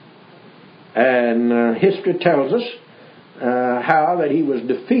Greece. And history tells us how that he was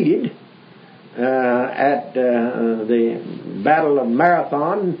defeated at the Battle of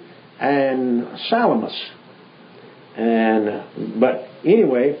Marathon and Salamis. But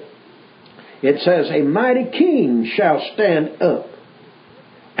anyway, it says, a mighty king shall stand up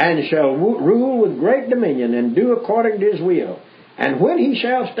and shall rule with great dominion and do according to his will. And when he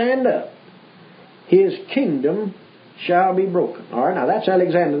shall stand up, his kingdom shall be broken. All right, now that's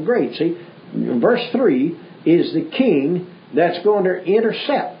Alexander the Great. See, verse 3 is the king that's going to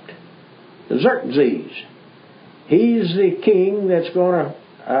intercept Xerxes. He's the king that's going to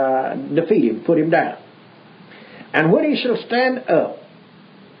defeat him, put him down. And when he shall stand up,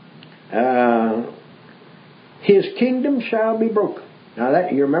 his kingdom shall be broken. Now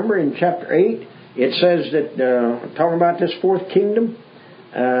that you remember in chapter 8, it says that, talking about this 4th kingdom,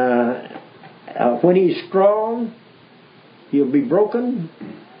 when he's strong, he'll be broken,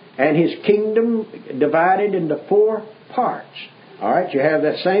 and his kingdom divided into 4 parts. All right, you have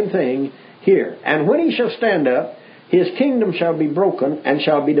that same thing here. And when he shall stand up, his kingdom shall be broken and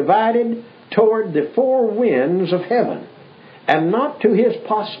shall be divided toward the 4 winds of heaven, and not to his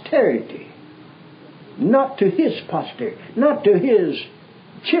posterity. Not to his posterity. Not to his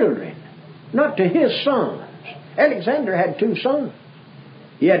children. Not to his sons. Alexander had 2 sons.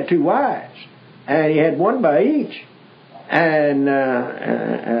 He had 2 wives. And he had one by each. And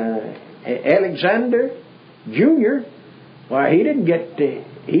Alexander Jr., why, he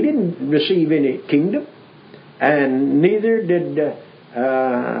didn't receive any kingdom. And neither did,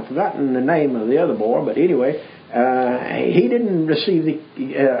 I've forgotten the name of the other boy, but anyway, he didn't receive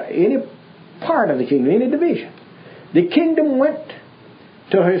any part of the kingdom, any division. The kingdom went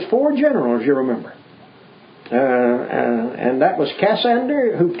to his 4 generals, you remember. And that was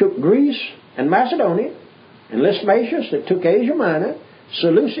Cassander, who took Greece and Macedonia, and Lysimachus that took Asia Minor,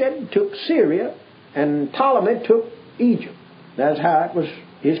 Seleucid took Syria, and Ptolemy took Egypt. That's how it was.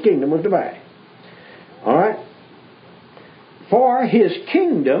 His kingdom was divided. All right. For his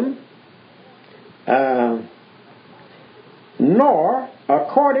kingdom, nor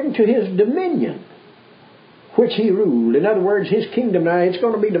according to his dominion, which he ruled. In other words, his kingdom now, it's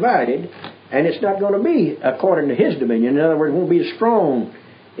going to be divided, and it's not going to be according to his dominion. In other words, it won't be as strong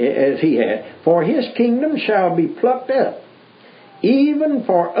as he had. For his kingdom shall be plucked up, even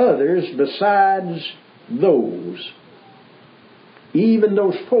for others besides those. Even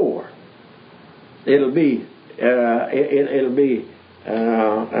those 4. It'll be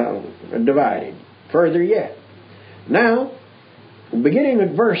divided. Further yet. Now, beginning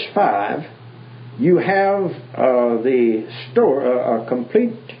at verse 5, you have a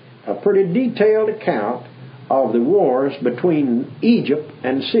pretty detailed account of the wars between Egypt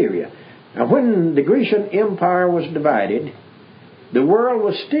and Syria. Now, when the Grecian Empire was divided, the world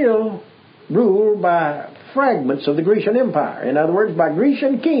was still ruled by fragments of the Grecian Empire. In other words, by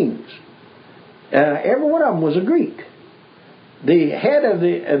Grecian kings. Every one of them was a Greek. The head of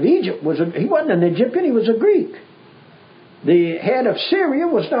Egypt he wasn't an Egyptian, he was a Greek. The head of Syria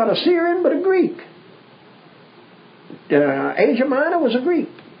was not a Syrian, but a Greek. Asia Minor was a Greek.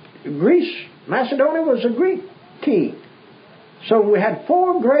 Greece, Macedonia was a Greek king. So we had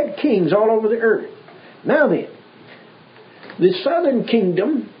 4 great kings all over the earth. Now then, the southern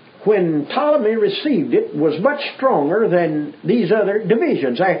kingdom, when Ptolemy received it, was much stronger than these other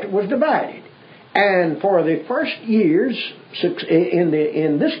divisions after it was divided. And for the first years in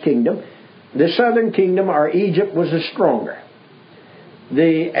this kingdom, the southern kingdom, or Egypt, was the stronger.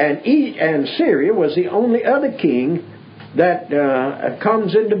 And Syria was the only other king that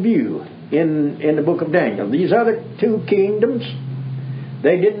comes into view in the book of Daniel. These other 2 kingdoms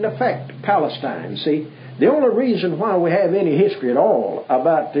they didn't affect Palestine. See, the only reason why we have any history at all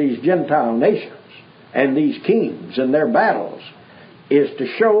about these Gentile nations and these kings and their battles is to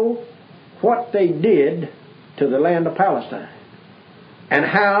show what they did to the land of Palestine and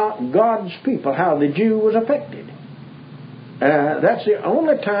how God's people, how the Jew was affected. That's the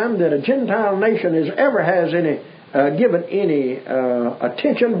only time that a Gentile nation has given any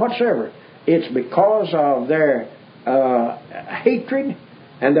attention whatsoever. It's because of their hatred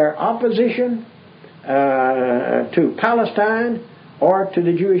and their opposition to Palestine or to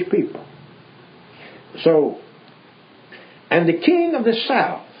the Jewish people. So, and the king of the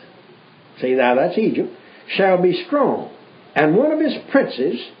south, see now that's Egypt, shall be strong, and one of his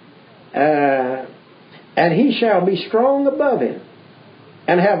princes, and he shall be strong above him,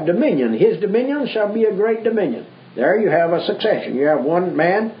 and have dominion. His dominion shall be a great dominion. There you have a succession. You have one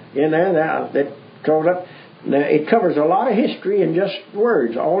man in there that goes up. Now, it covers a lot of history in just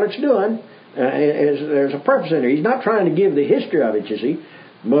words. All it's doing is there's a purpose in it. He's not trying to give the history of it, you see,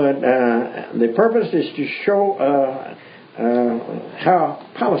 but the purpose is to show how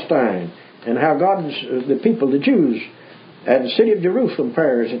Palestine and how the people, the Jews, and the city of Jerusalem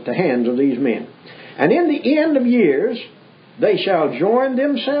fares at the hands of these men. And in the end of years, they shall join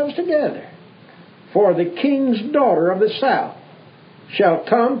themselves together. For the king's daughter of the south shall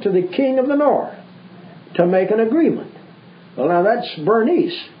come to the king of the north to make an agreement. Well, now that's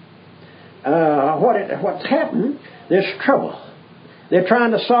Bernice. What's happened, there's trouble. They're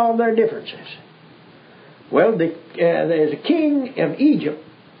trying to solve their differences. Well, there's a king of Egypt.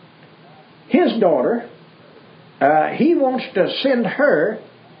 His daughter, he wants to send her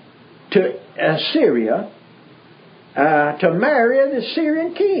to Assyria to marry the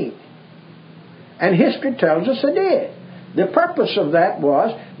Syrian king. And history tells us they did. The purpose of that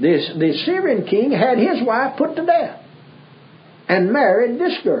was the Syrian king had his wife put to death and married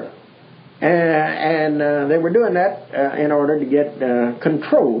this girl. And they were doing that in order to get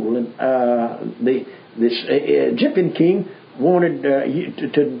control. The Egyptian king wanted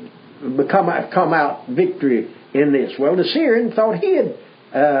to come out victory in this. Well, the Syrian thought he had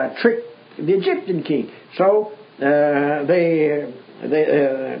tricked the Egyptian king. So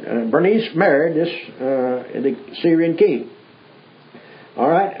Bernice married the Syrian king. All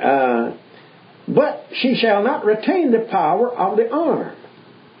right, but she shall not retain the power of the arm.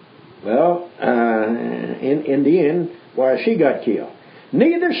 Well, in the end, why she got killed.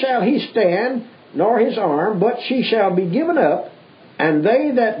 Neither shall he stand nor his arm, but she shall be given up, and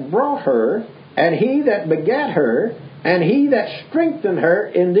they that brought her, and he that begat her, and he that strengthened her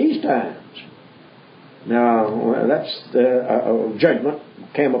in these times. Now, that's the judgment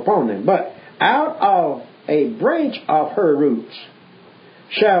came upon them. But out of a branch of her roots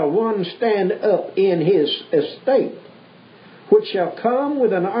shall one stand up in his estate, which shall come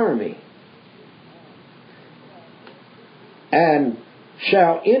with an army, and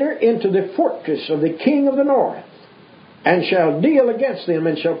shall enter into the fortress of the king of the north, and shall deal against them,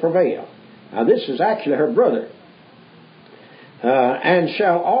 and shall prevail. Now, this is actually her brother. And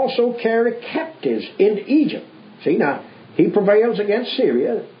shall also carry captives into Egypt. See, now, he prevails against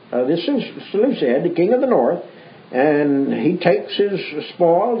Syria, this is Seleucid, the king of the north, and he takes his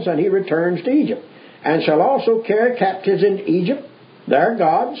spoils and he returns to Egypt. And shall also carry captives into Egypt, their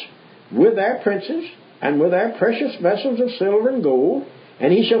gods, with their princes, and with their precious vessels of silver and gold,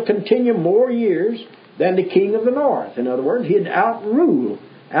 and he shall continue more years than the king of the north. In other words, he'd outlive,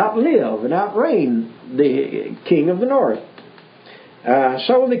 and outreign the king of the north.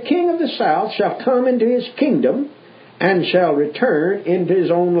 So the king of the south shall come into his kingdom, and shall return into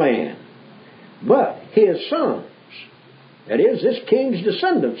his own land. But his sons, that is, this king's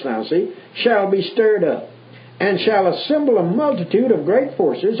descendants now, see, shall be stirred up, and shall assemble a multitude of great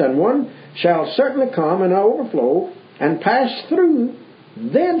forces, and one shall certainly come and overflow, and pass through.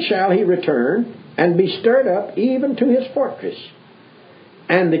 Then shall he return, and be stirred up even to his fortress.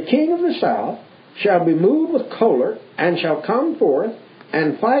 And the king of the south shall be moved with choler, and shall come forth,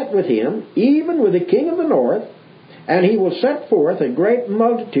 and fight with him, even with the king of the north, and he will set forth a great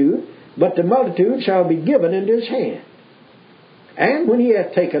multitude, but the multitude shall be given into his hand. And when he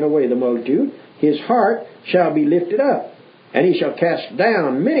hath taken away the multitude, his heart shall be lifted up, and he shall cast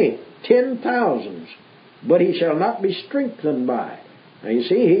down many 10,000s, but he shall not be strengthened by it. Now you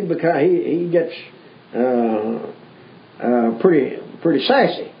see, he gets pretty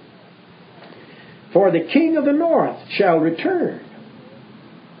sassy. For the king of the north shall return,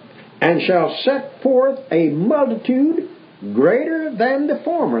 and shall set forth a multitude greater than the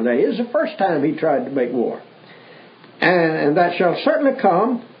former. That is the first time he tried to make war. And that shall certainly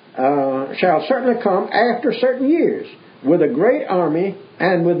come after certain years. with a great army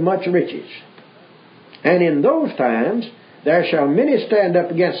and with much riches. And in those times there shall many stand up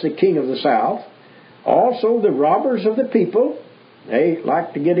against the king of the south, also the robbers of the people. They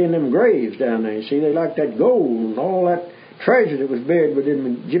like to get in them graves down there. You see, they like that gold and all that treasure that was buried within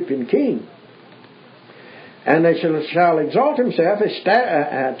the Egyptian king. And they shall exalt himself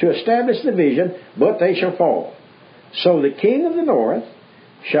to establish the vision, but they shall fall. So the king of the north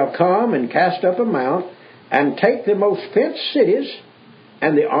shall come and cast up a mount, and take the most fenced cities,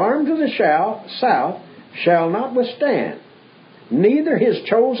 and the arms of the south shall not withstand, neither his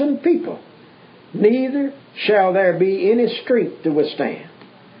chosen people, neither shall there be any strength to withstand.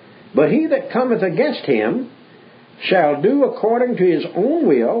 But he that cometh against him shall do according to his own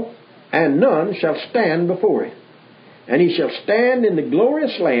will, and none shall stand before him. And he shall stand in the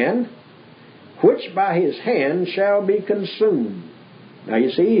glorious land, which by his hand shall be consumed. Now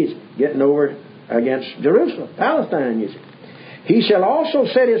you see, he's getting over against Jerusalem, Palestine, you see. He shall also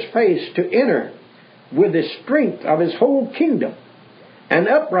set his face to enter with the strength of his whole kingdom, and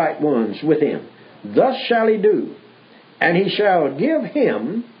upright ones with him. Thus shall he do. And he shall give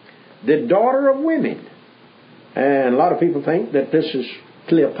him the daughter of women. And a lot of people think that this is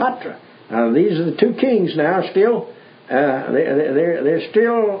Cleopatra. Now, these are the two kings now, still, they're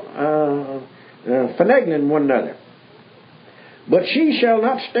still finagling one another. But she shall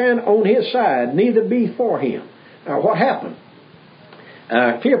not stand on his side, neither be for him. Now, what happened?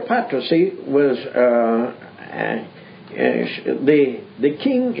 Cleopatra, see, was the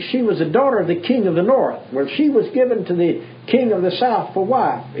king. She was the daughter of the king of the north. Well, she was given to the king of the south for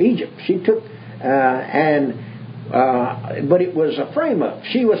wife, Egypt. She took but it was a frame-up.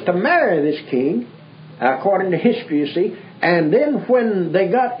 She was to marry this king, according to history, you see. And then when they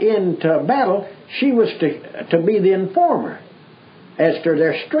got into battle, she was to be the informer as to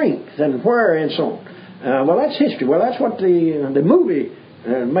their strength and where and so on. Well, that's history. Well, that's what the movie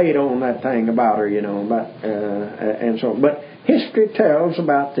made on that thing about her, you know, about and so on. But history tells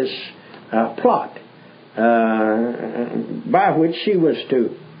about this plot by which she was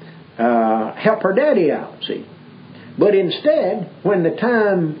to help her daddy out, see. But instead, when the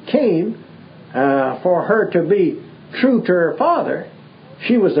time came for her to be true to her father,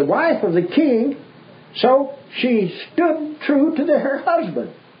 she was the wife of the king, so she stood true to her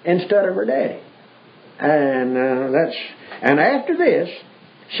husband instead of her daddy. And after this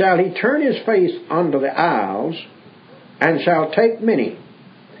shall he turn his face unto the isles, and shall take many.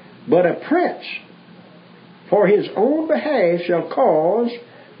 But a prince for his own behalf shall cause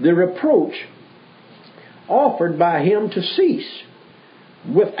the reproach offered by him to cease.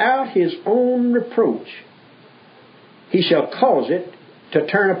 Without his own reproach he shall cause it to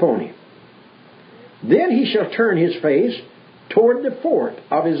turn upon him. Then he shall turn his face toward the fort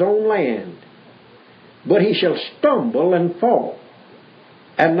of his own land, but he shall stumble and fall,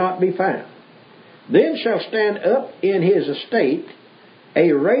 and not be found. Then shall stand up in his estate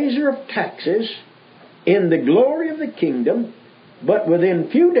a raiser of taxes in the glory of the kingdom, but within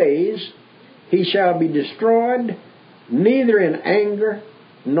few days he shall be destroyed, neither in anger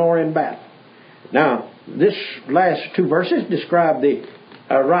nor in battle. Now, this last two verses describe the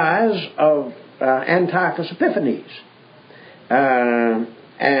rise of Antiochus Epiphanes.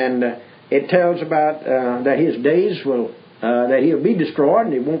 And it tells about that his days will, that he'll be destroyed,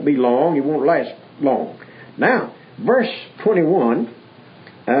 and it won't be long, it won't last long. Now, verse 21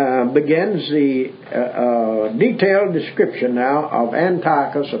 begins the detailed description now of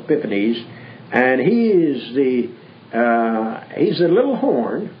Antiochus Epiphanes, and he's the little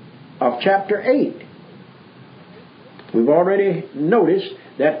horn of chapter 8. We've already noticed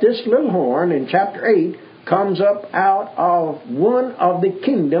that this little horn in chapter 8 comes up out of one of the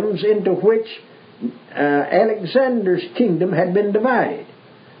kingdoms into which Alexander's kingdom had been divided.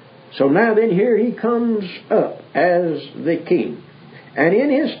 So now then here he comes up as the king. And in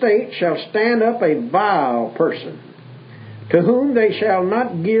his state shall stand up a vile person, to whom they shall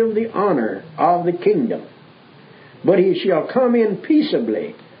not give the honor of the kingdom, but he shall come in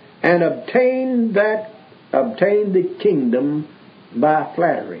peaceably and obtain the kingdom by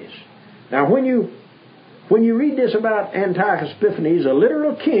flatteries. Now when you read this about Antiochus Epiphanes, a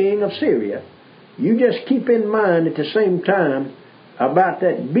literal king of Syria, you just keep in mind at the same time about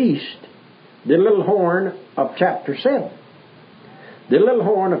that beast, the little horn of chapter 7. The little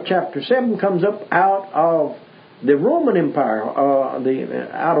horn of chapter 7 comes up out of the Roman Empire,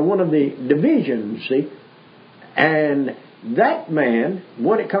 out of one of the divisions, see? And that man,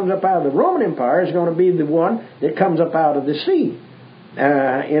 when it comes up out of the Roman Empire, is going to be the one that comes up out of the sea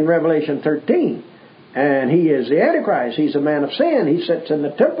in Revelation 13. And he is the Antichrist. He's a man of sin. He sits in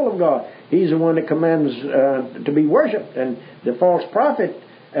the temple of God. He's the one that commands to be worshipped. And the false prophet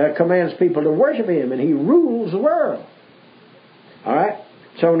commands people to worship him. And he rules the world. All right?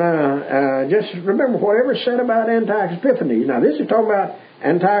 So now, just remember whatever is said about Antiochus Epiphanes. Now, this is talking about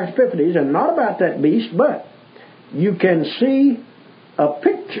Antiochus Epiphanes and not about that beast, but you can see a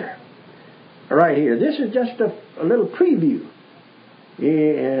picture right here. This is just a little preview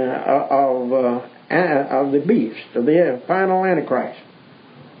of the beast, of the final Antichrist.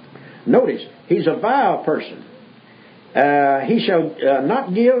 Notice, he's a vile person. He shall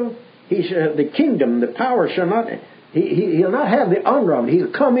not give the kingdom, the power shall not... He'll not have the honor of it.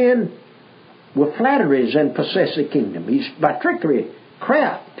 He'll come in with flatteries and possess the kingdom. He's by trickery,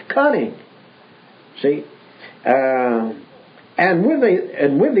 craft, cunning. See? And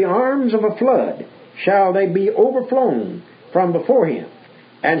with the arms of a flood shall they be overflown from before him,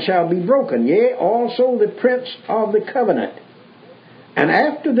 and shall be broken, yea, also the prince of the covenant. And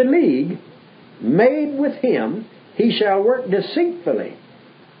after the league made with him, he shall work deceitfully,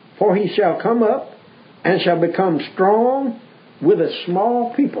 for he shall come up and shall become strong with a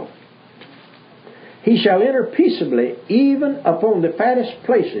small people. He shall enter peaceably even upon the fattest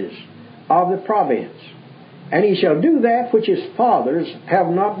places of the province. And he shall do that which his fathers have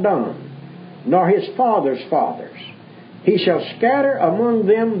not done, nor his fathers' fathers. He shall scatter among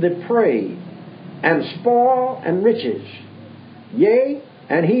them the prey, and spoil and riches. Yea,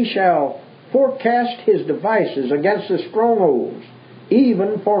 and he shall forecast his devices against the strongholds,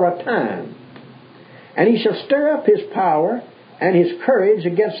 even for a time. And he shall stir up his power and his courage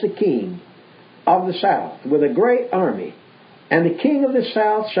against the king of the south with a great army. And the king of the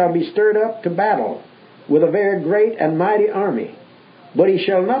south shall be stirred up to battle with a very great and mighty army. But he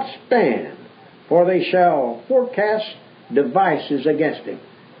shall not stand, for they shall forecast devices against him.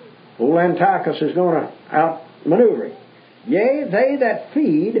 Old Antiochus is going to outmaneuver him. Yea, they that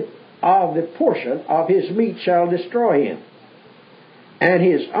feed of the portion of his meat shall destroy him. And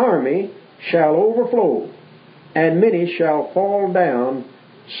his army shall overflow, and many shall fall down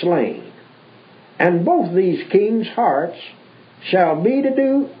slain. And both these kings' hearts shall be to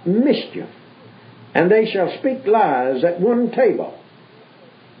do mischief, and they shall speak lies at one table.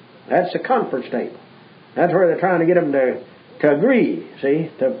 That's the conference table. That's where they're trying to get them to agree, see,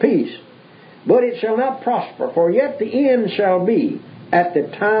 to peace. But it shall not prosper, for yet the end shall be at the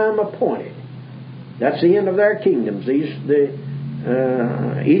time appointed. That's the end of their kingdoms, Egypt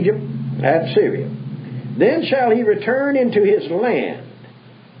and Syria. Then shall he return into his land.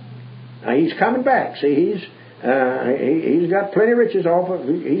 Now he's coming back. See, he's got plenty of riches off of.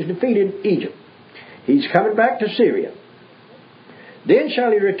 He's defeated Egypt. He's coming back to Syria. Then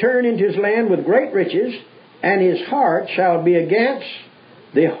shall he return into his land with great riches, and his heart shall be against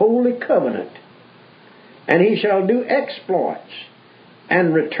the holy covenant. And he shall do exploits,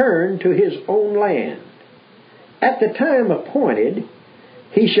 and return to his own land. At the time appointed,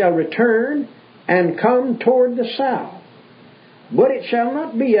 he shall return and come toward the south. But it shall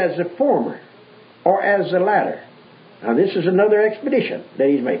not be as the former, or as the latter. Now this is another expedition that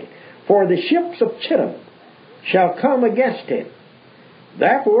he's making. For the ships of Chittim shall come against him.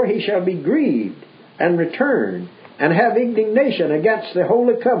 Therefore he shall be grieved, and return, and have indignation against the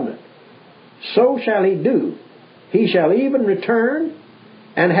holy covenant. So shall he do. He shall even return,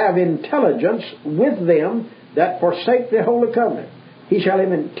 and have intelligence with them that forsake the holy covenant. He shall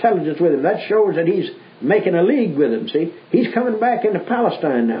have intelligence with him. That shows that he's making a league with them, see. He's coming back into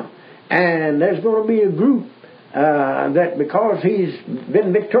Palestine now. And there's going to be a group that, because he's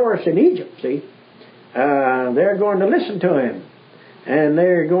been victorious in Egypt, see, they're going to listen to him. And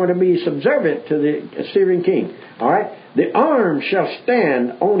they're going to be subservient to the Assyrian king. All right? The arm shall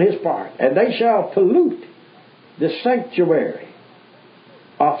stand on his part, and they shall pollute the sanctuary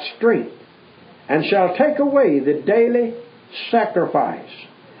of strength, and shall take away the daily sacrifice,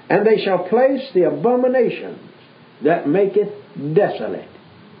 and they shall place the abominations that maketh desolate.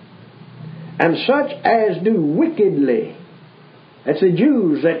 And such as do wickedly, that's the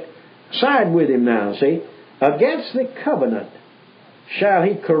Jews that side with him now, see, against the covenant shall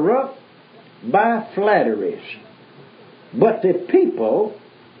he corrupt by flatteries. But the people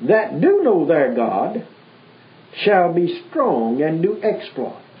that do know their God shall be strong and do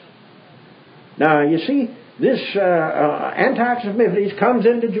exploits. Now, you see, this Antiochus Epiphanes comes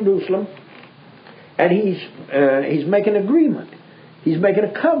into Jerusalem, and he's making an agreement. He's making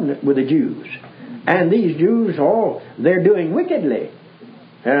a covenant with the Jews. And these Jews, they're doing wickedly.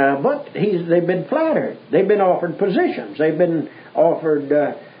 But they've been flattered. They've been offered positions. They've been offered,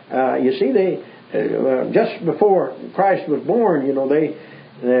 just before Christ was born,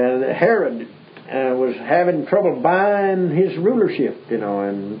 Herod was having trouble buying his rulership,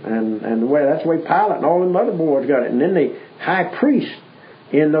 and the way that's the way Pilate and all them other boys got it. And then the high priest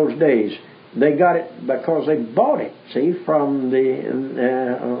in those days, they got it because they bought it, see, from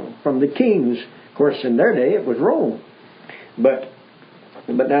the kings. Of course, in their day it was Rome, but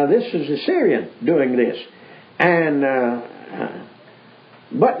now this is the Syrian doing this, and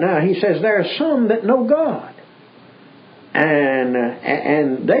but now he says there are some that know God,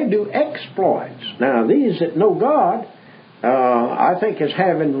 and they do exploits. Now these that know God, I think is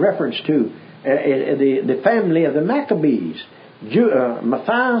having reference to the family of the Maccabees.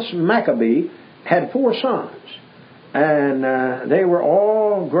 Matthias Maccabee had 4 sons, and they were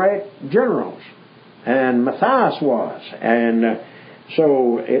all great generals, and Matthias was, and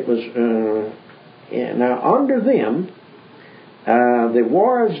so it was. Now under them, the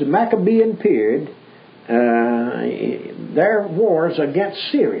wars, the Maccabean period, their wars against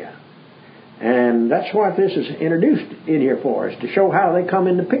Syria, and that's why this is introduced in here for us to show how they come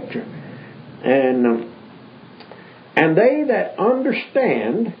in the picture, and they that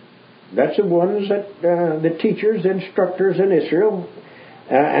understand, that's the ones that the teachers, the instructors in Israel,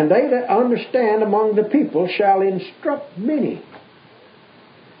 and they that understand among the people shall instruct many.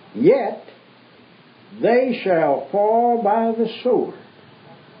 Yet they shall fall by the sword,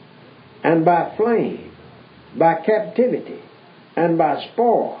 and by flame, by captivity, and by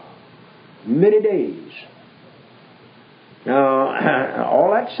spoil, many days. Now,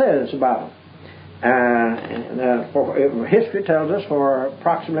 all that says about them. History tells us for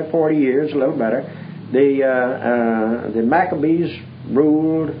approximately 40 years, a little better, the Maccabees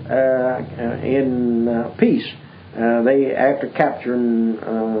ruled in peace. They, after capturing,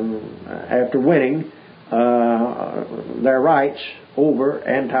 after winning their rights over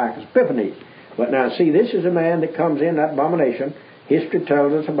Antiochus Epiphanes. But now, see, this is a man that comes in, that abomination. History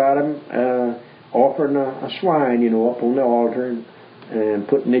tells us about him offering a swine, up on the altar, and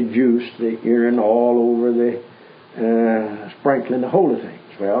putting the juice, the urine, all over the sprinkling the holy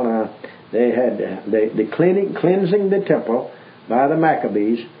things. Well, now they had the cleansing the temple by the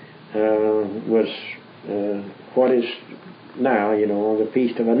Maccabees was what is now, the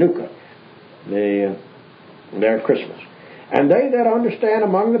Feast of Hanukkah, their Christmas. And they that understand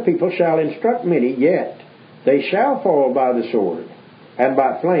among the people shall instruct many, yet they shall fall by the sword, and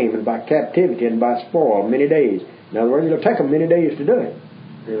by flame, and by captivity, and by spoil many days. In other words, it'll take them many days to do it.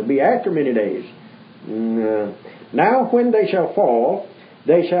 It'll be after many days. Now when they shall fall,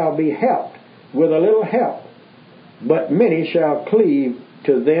 they shall be helped with a little help, but many shall cleave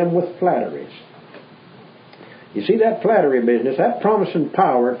to them with flatteries. You see that flattery business, that promising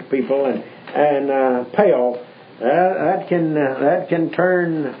power to people and payoff, that can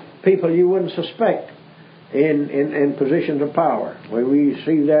turn people you wouldn't suspect in positions of power. We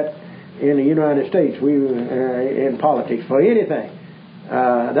see that in the United States, in politics, for anything.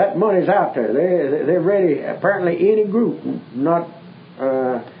 That money's out there. They're ready. Apparently, any group, not.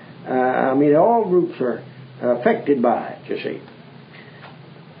 All groups are affected by it. You see.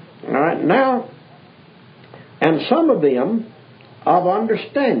 All right now, and some of them of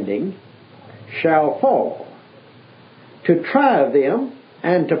understanding shall fall, to try them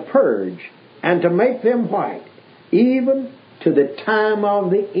and to purge and to make them white, even to the time of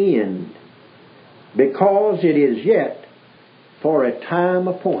the end, because it is yet for a time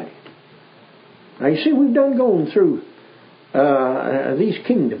appointed. Now you see, we've gone through these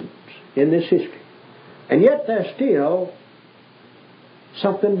kingdoms in this history, and yet there's still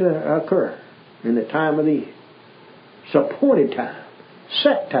something to occur in the time of the end. It's appointed time,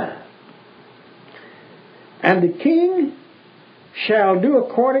 set time. And the king shall do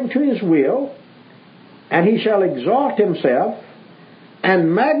according to his will, and he shall exalt himself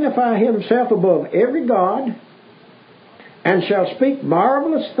and magnify himself above every god, and shall speak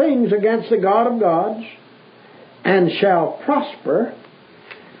marvelous things against the God of gods, and shall prosper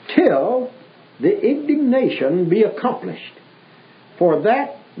till the indignation be accomplished. For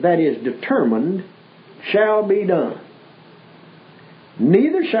that is determined shall be done.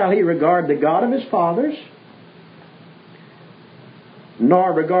 Neither shall he regard the God of his fathers,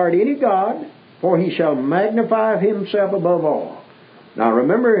 nor regard any god, for he shall magnify himself above all. Now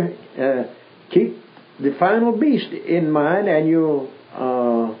remember, keep the final beast in mind, and you'll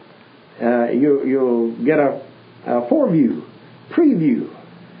get a preview,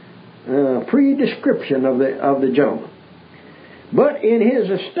 pre-description of the gentleman. But in his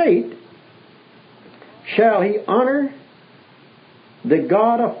estate shall he honor the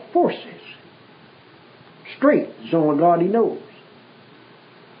God of forces. Straight is the only God he knows.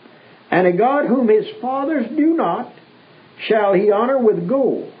 And a God whom his fathers do not shall he honor with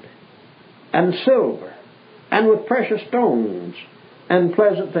gold, and silver, and with precious stones and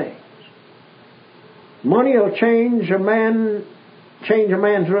pleasant things. Money will change a man's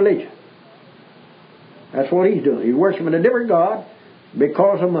religion. That's what he's doing. He's worshiping a different God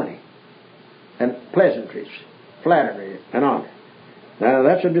because of money and pleasantries, flattery, and honor. Now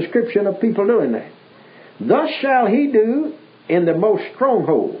that's a description of people doing that. Thus shall he do in the most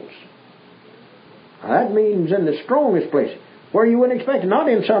strongholds. Now, that means in the strongest places, where you wouldn't expect it, not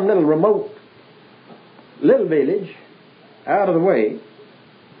in some little remote little village out of the way,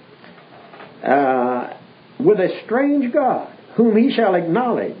 with a strange God, whom he shall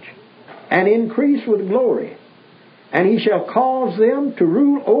acknowledge and increase with glory, and he shall cause them to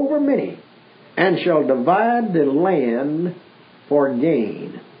rule over many, and shall divide the land for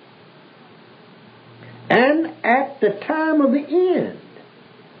gain. And at the time of the end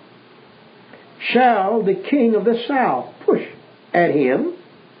shall the king of the south push at him,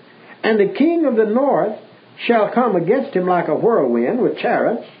 and the king of the north shall come against him like a whirlwind, with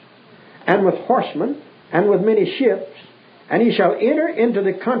chariots, and with horsemen, and with many ships, and he shall enter into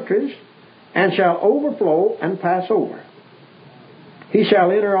the countries, and shall overflow and pass over. He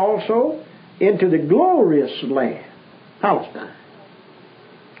shall enter also into the glorious land, Palestine.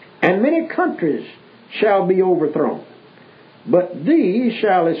 And many countries shall be overthrown, but these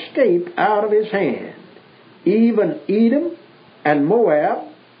shall escape out of his hand, even Edom and Moab,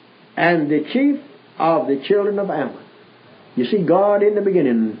 and the chief of the children of Ammon. You see, God in the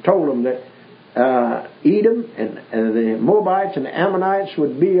beginning told them that Edom and the Moabites and the Ammonites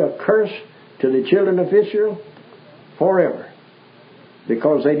would be a curse to the children of Israel forever,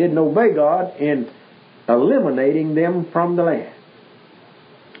 because they didn't obey God in eliminating them from the land.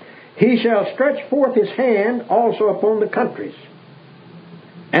 He shall stretch forth his hand also upon the countries,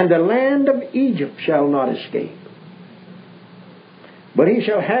 and the land of Egypt shall not escape. But he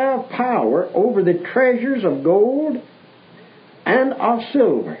shall have power over the treasures of gold and of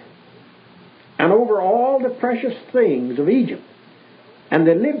silver, and over all the precious things of Egypt, and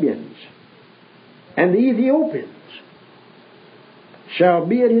the Libyans, and the Ethiopians shall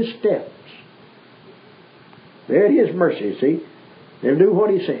be at his steps. They're at his mercy, see? They'll do what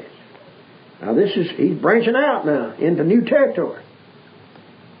he says. Now he's branching out now into new territory.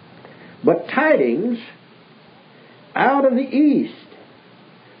 But tidings out of the east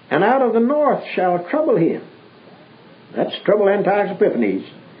and out of the north shall trouble him. That's trouble Antiochus Epiphanes.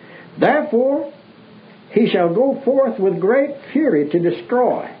 Therefore he shall go forth with great fury to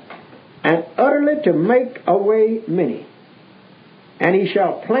destroy, and utterly to make away many. And he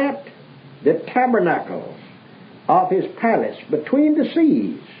shall plant the tabernacles of his palace between the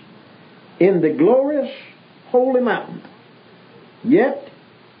seas, in the glorious holy mountain. Yet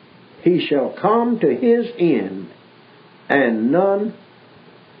he shall come to his end, and none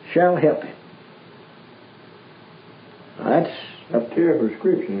shall help him. Now that's a terrible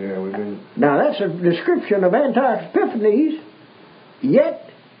description there. Now that's a description of Antiochus Epiphanes. Yet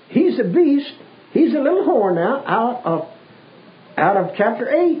he's a beast. He's a little horn now out of chapter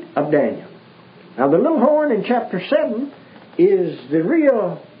 8 of Daniel. Now the little horn in chapter 7 is the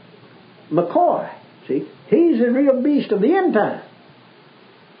real McCoy. See, he's the real beast of the end time.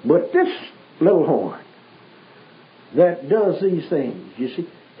 But this little horn that does these things, you see,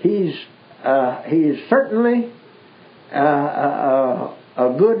 he is certainly a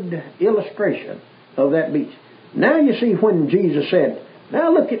good illustration of that beast. Now you see when Jesus said,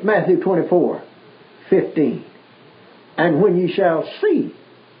 now look at Matthew 24:15, and when ye shall see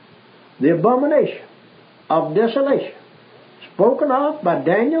the abomination of desolation spoken of by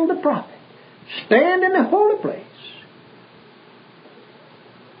Daniel the prophet stand in the holy place.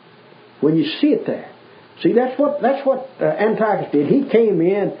 When you see it there, see that's what Antiochus did. He came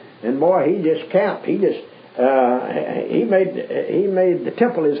in, and boy, he just camped. He just he made the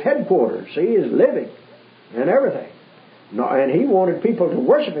temple his headquarters. See, his living and everything. No, and he wanted people to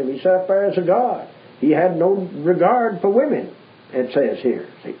worship him. He sat up there as a god. He had no regard for women, it says here.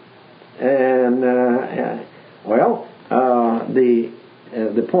 See, and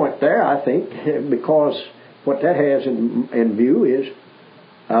the point there, I think, because what that has in view is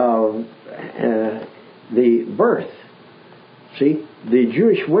the birth. See, the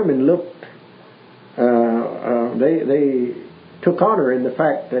Jewish women looked, they took honor in the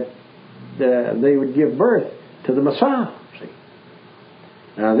fact that they would give birth to the Messiah. See,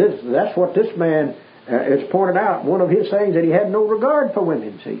 now that's what this man is pointed out. One of his sayings that he had no regard for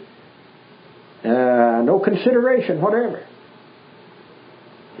women. See, no consideration whatever.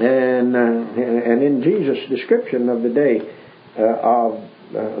 And in Jesus' description of the day of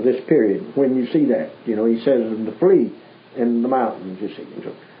this period, when you see that, he says to flee in the mountains, you see. So,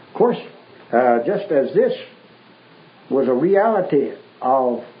 of course, just as this was a reality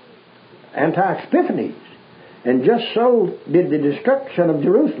of Antiochus, and just so did the destruction of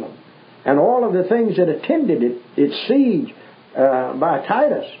Jerusalem and all of the things that attended it, its siege by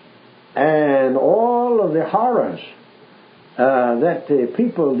Titus, and all of the horrors that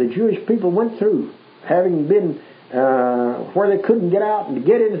the Jewish people went through, having been where they couldn't get out and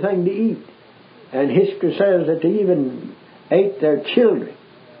get anything to eat. And history says that they even ate their children.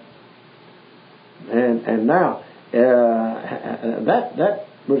 And now that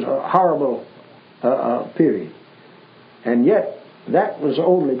was a horrible period. And yet that was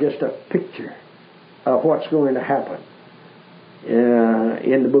only just a picture of what's going to happen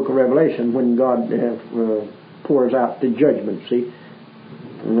in the book of Revelation when God pours out the judgment, see,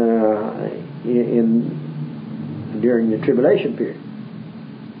 during the tribulation period.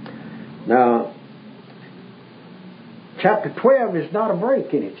 Now, chapter 12 is not a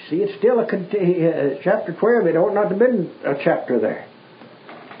break in it. See, it's still chapter 12. It ought not to have been a chapter there.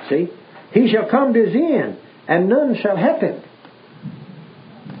 See, he shall come to his end, and none shall help him.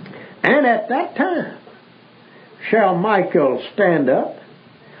 And at that time shall Michael stand up,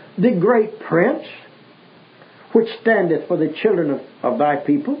 the great prince, which standeth for the children of thy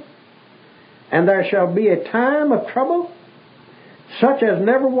people. And there shall be a time of trouble, such as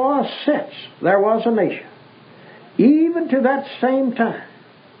never was since there was a nation, even to that same time.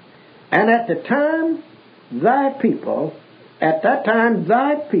 And at that time thy people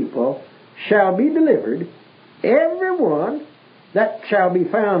shall be delivered, every one that shall be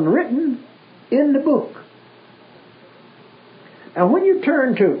found written in the book. Now when you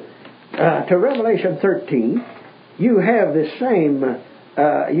turn to Revelation 13, you have the same,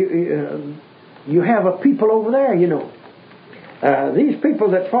 you have a people over there, you know. These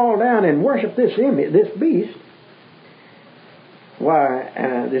people that fall down and worship this image, this beast,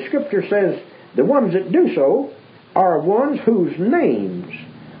 why, the Scripture says the ones that do so are ones whose names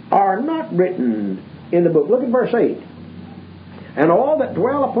are not written in the book. Look at verse 8. And all that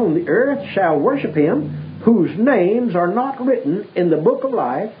dwell upon the earth shall worship him, whose names are not written in the book of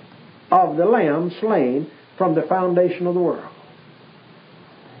life of the Lamb slain from the foundation of the world.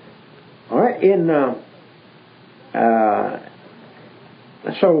 All right,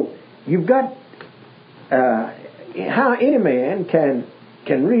 so you've got how any man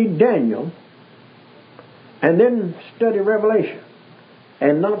can read Daniel and then study Revelation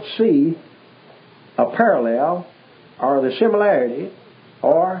and not see a parallel or the similarity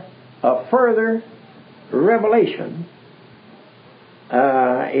or a further revelation.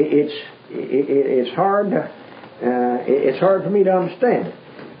 It's hard for me to understand it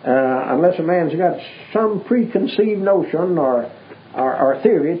unless a man's got some preconceived notion or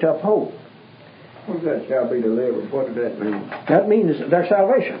theory to uphold. What that shall be delivered? What does that mean? That means their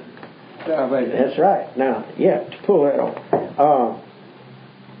salvation. Salvation. That's right. Now, yeah, to pull that off.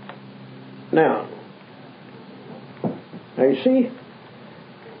 Now you see,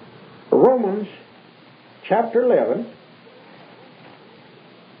 Romans chapter 11,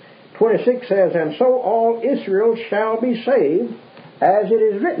 26 says, and so all Israel shall be saved, as it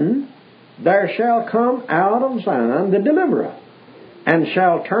is written, there shall come out of Zion the deliverer, and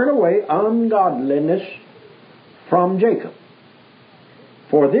shall turn away ungodliness from Jacob.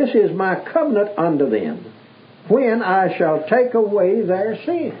 For this is my covenant unto them, when I shall take away their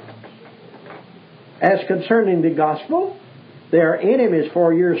sins. As concerning the gospel, they are enemies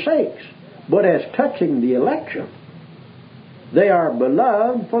for your sakes, but as touching the election, they are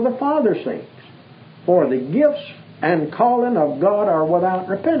beloved for the Father's sakes. For the gifts and calling of God are without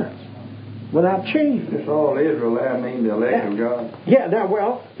repentance, without change. It's all Israel. I mean the elect of God. Yeah.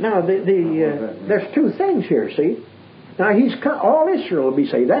 Now there's two things here. See, now all Israel will be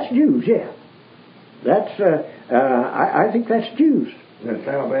saved. That's Jews. Yeah. That's I think that's Jews. That's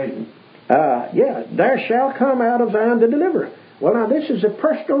salvation. Yeah. There shall come out of Zion the deliverer. Well, now this is the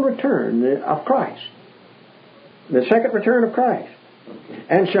personal return of Christ. The second return of Christ. Okay.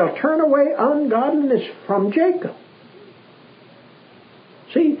 And shall turn away ungodliness from Jacob.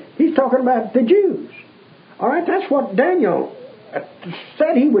 See, he's talking about the Jews. All right, that's what Daniel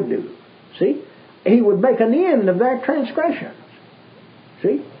said he would do. See, he would make an end of their transgressions.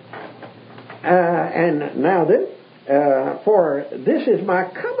 See? And now then, for this is my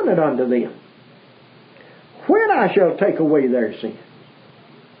covenant unto them, when I shall take away their sins.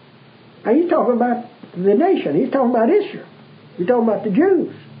 Now he's talking about the nation. He's talking about Israel. He's talking about the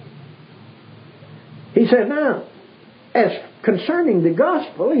Jews. He says, now, as concerning the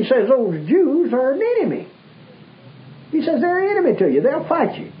gospel, he says those Jews are an enemy. He says they're an enemy to you. They'll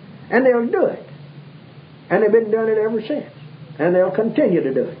fight you. And they'll do it. And they've been doing it ever since. And they'll continue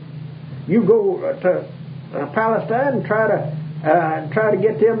to do it. You go to Palestine and try to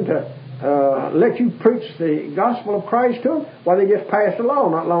get them to let you preach the gospel of Christ to them. Well, they just passed a law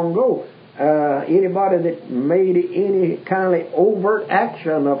not long ago. Anybody that made any kind of overt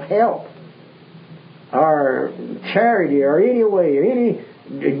action of help or charity or any way, or any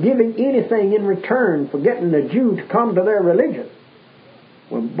giving anything in return for getting the Jew to come to their religion,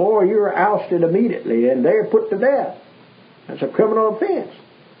 well, boy, you're ousted immediately and they're put to death. That's a criminal offense.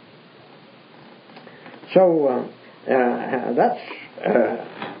 So that's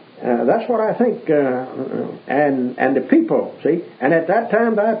what I think. And the people, see, and at that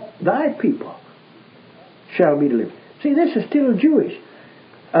time thy people shall be delivered. See, this is still Jewish.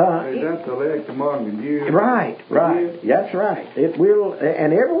 That's elect among the Jews. Right. That's right. It will,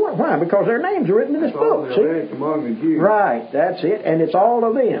 and everyone. Why? Because their names are written in this book. That's all the elect among the Jews. Right. That's it, and it's all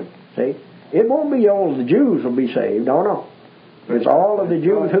of them. See, it won't be all the Jews will be saved. Oh no, it's all of the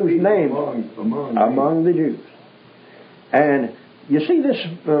Jews whose name among the Jews. And you see this,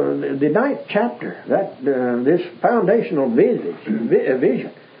 the 9th chapter. That this foundational vision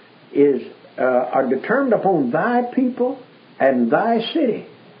is are determined upon thy people and thy city.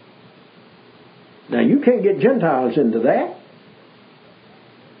 Now, you can't get Gentiles into that.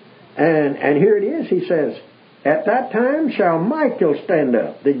 And here it is, he says, at that time shall Michael stand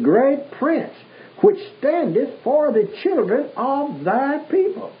up, the great prince, which standeth for the children of thy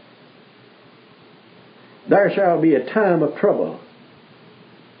people. There shall be a time of trouble,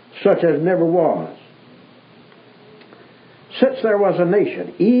 such as never was, since there was a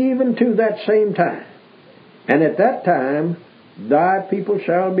nation, even to that same time. And at that time thy people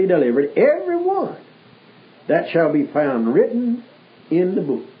shall be delivered, every one that shall be found written in the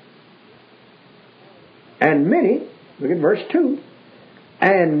book. And many, look at verse 2,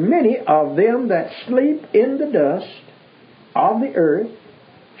 and many of them that sleep in the dust of the earth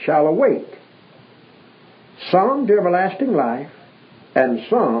shall awake, some to everlasting life, and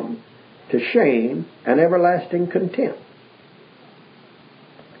some to shame and everlasting contempt.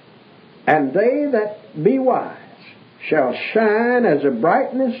 And they that be wise shall shine as the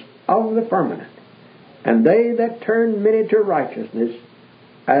brightness of the firmament, and they that turn many to righteousness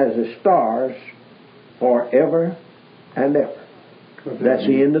as the stars forever and ever. That's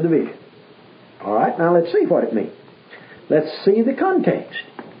the end of the vision. All right, now let's see what it means. Let's see the context.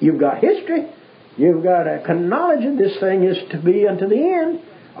 You've got history. You've got a knowledge that this thing is to be unto the end.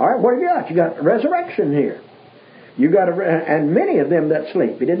 All right, what have you got? You got resurrection here. You got and many of them that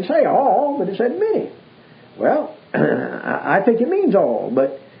sleep. He didn't say all, but he said many. Well, I think it means all,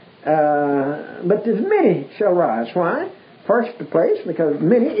 but there's many shall rise. Why? First place, because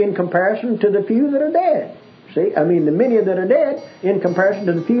many in comparison to the few that are dead. See, I mean the many that are dead in comparison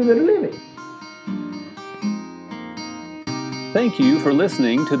to the few that are living. Thank you for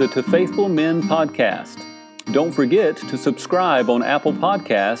listening to the To Faithful Men podcast. Don't forget to subscribe on Apple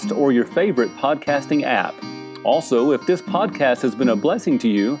Podcast or your favorite podcasting app. Also, if this podcast has been a blessing to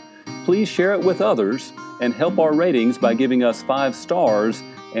you, please share it with others and help our ratings by giving us 5 stars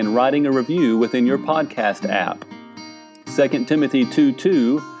and writing a review within your podcast app. 2 Timothy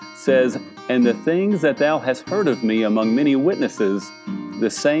 2:2 says, "And the things that thou hast heard of me among many witnesses, the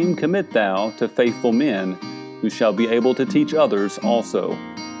same commit thou to faithful men, who shall be able to teach others also."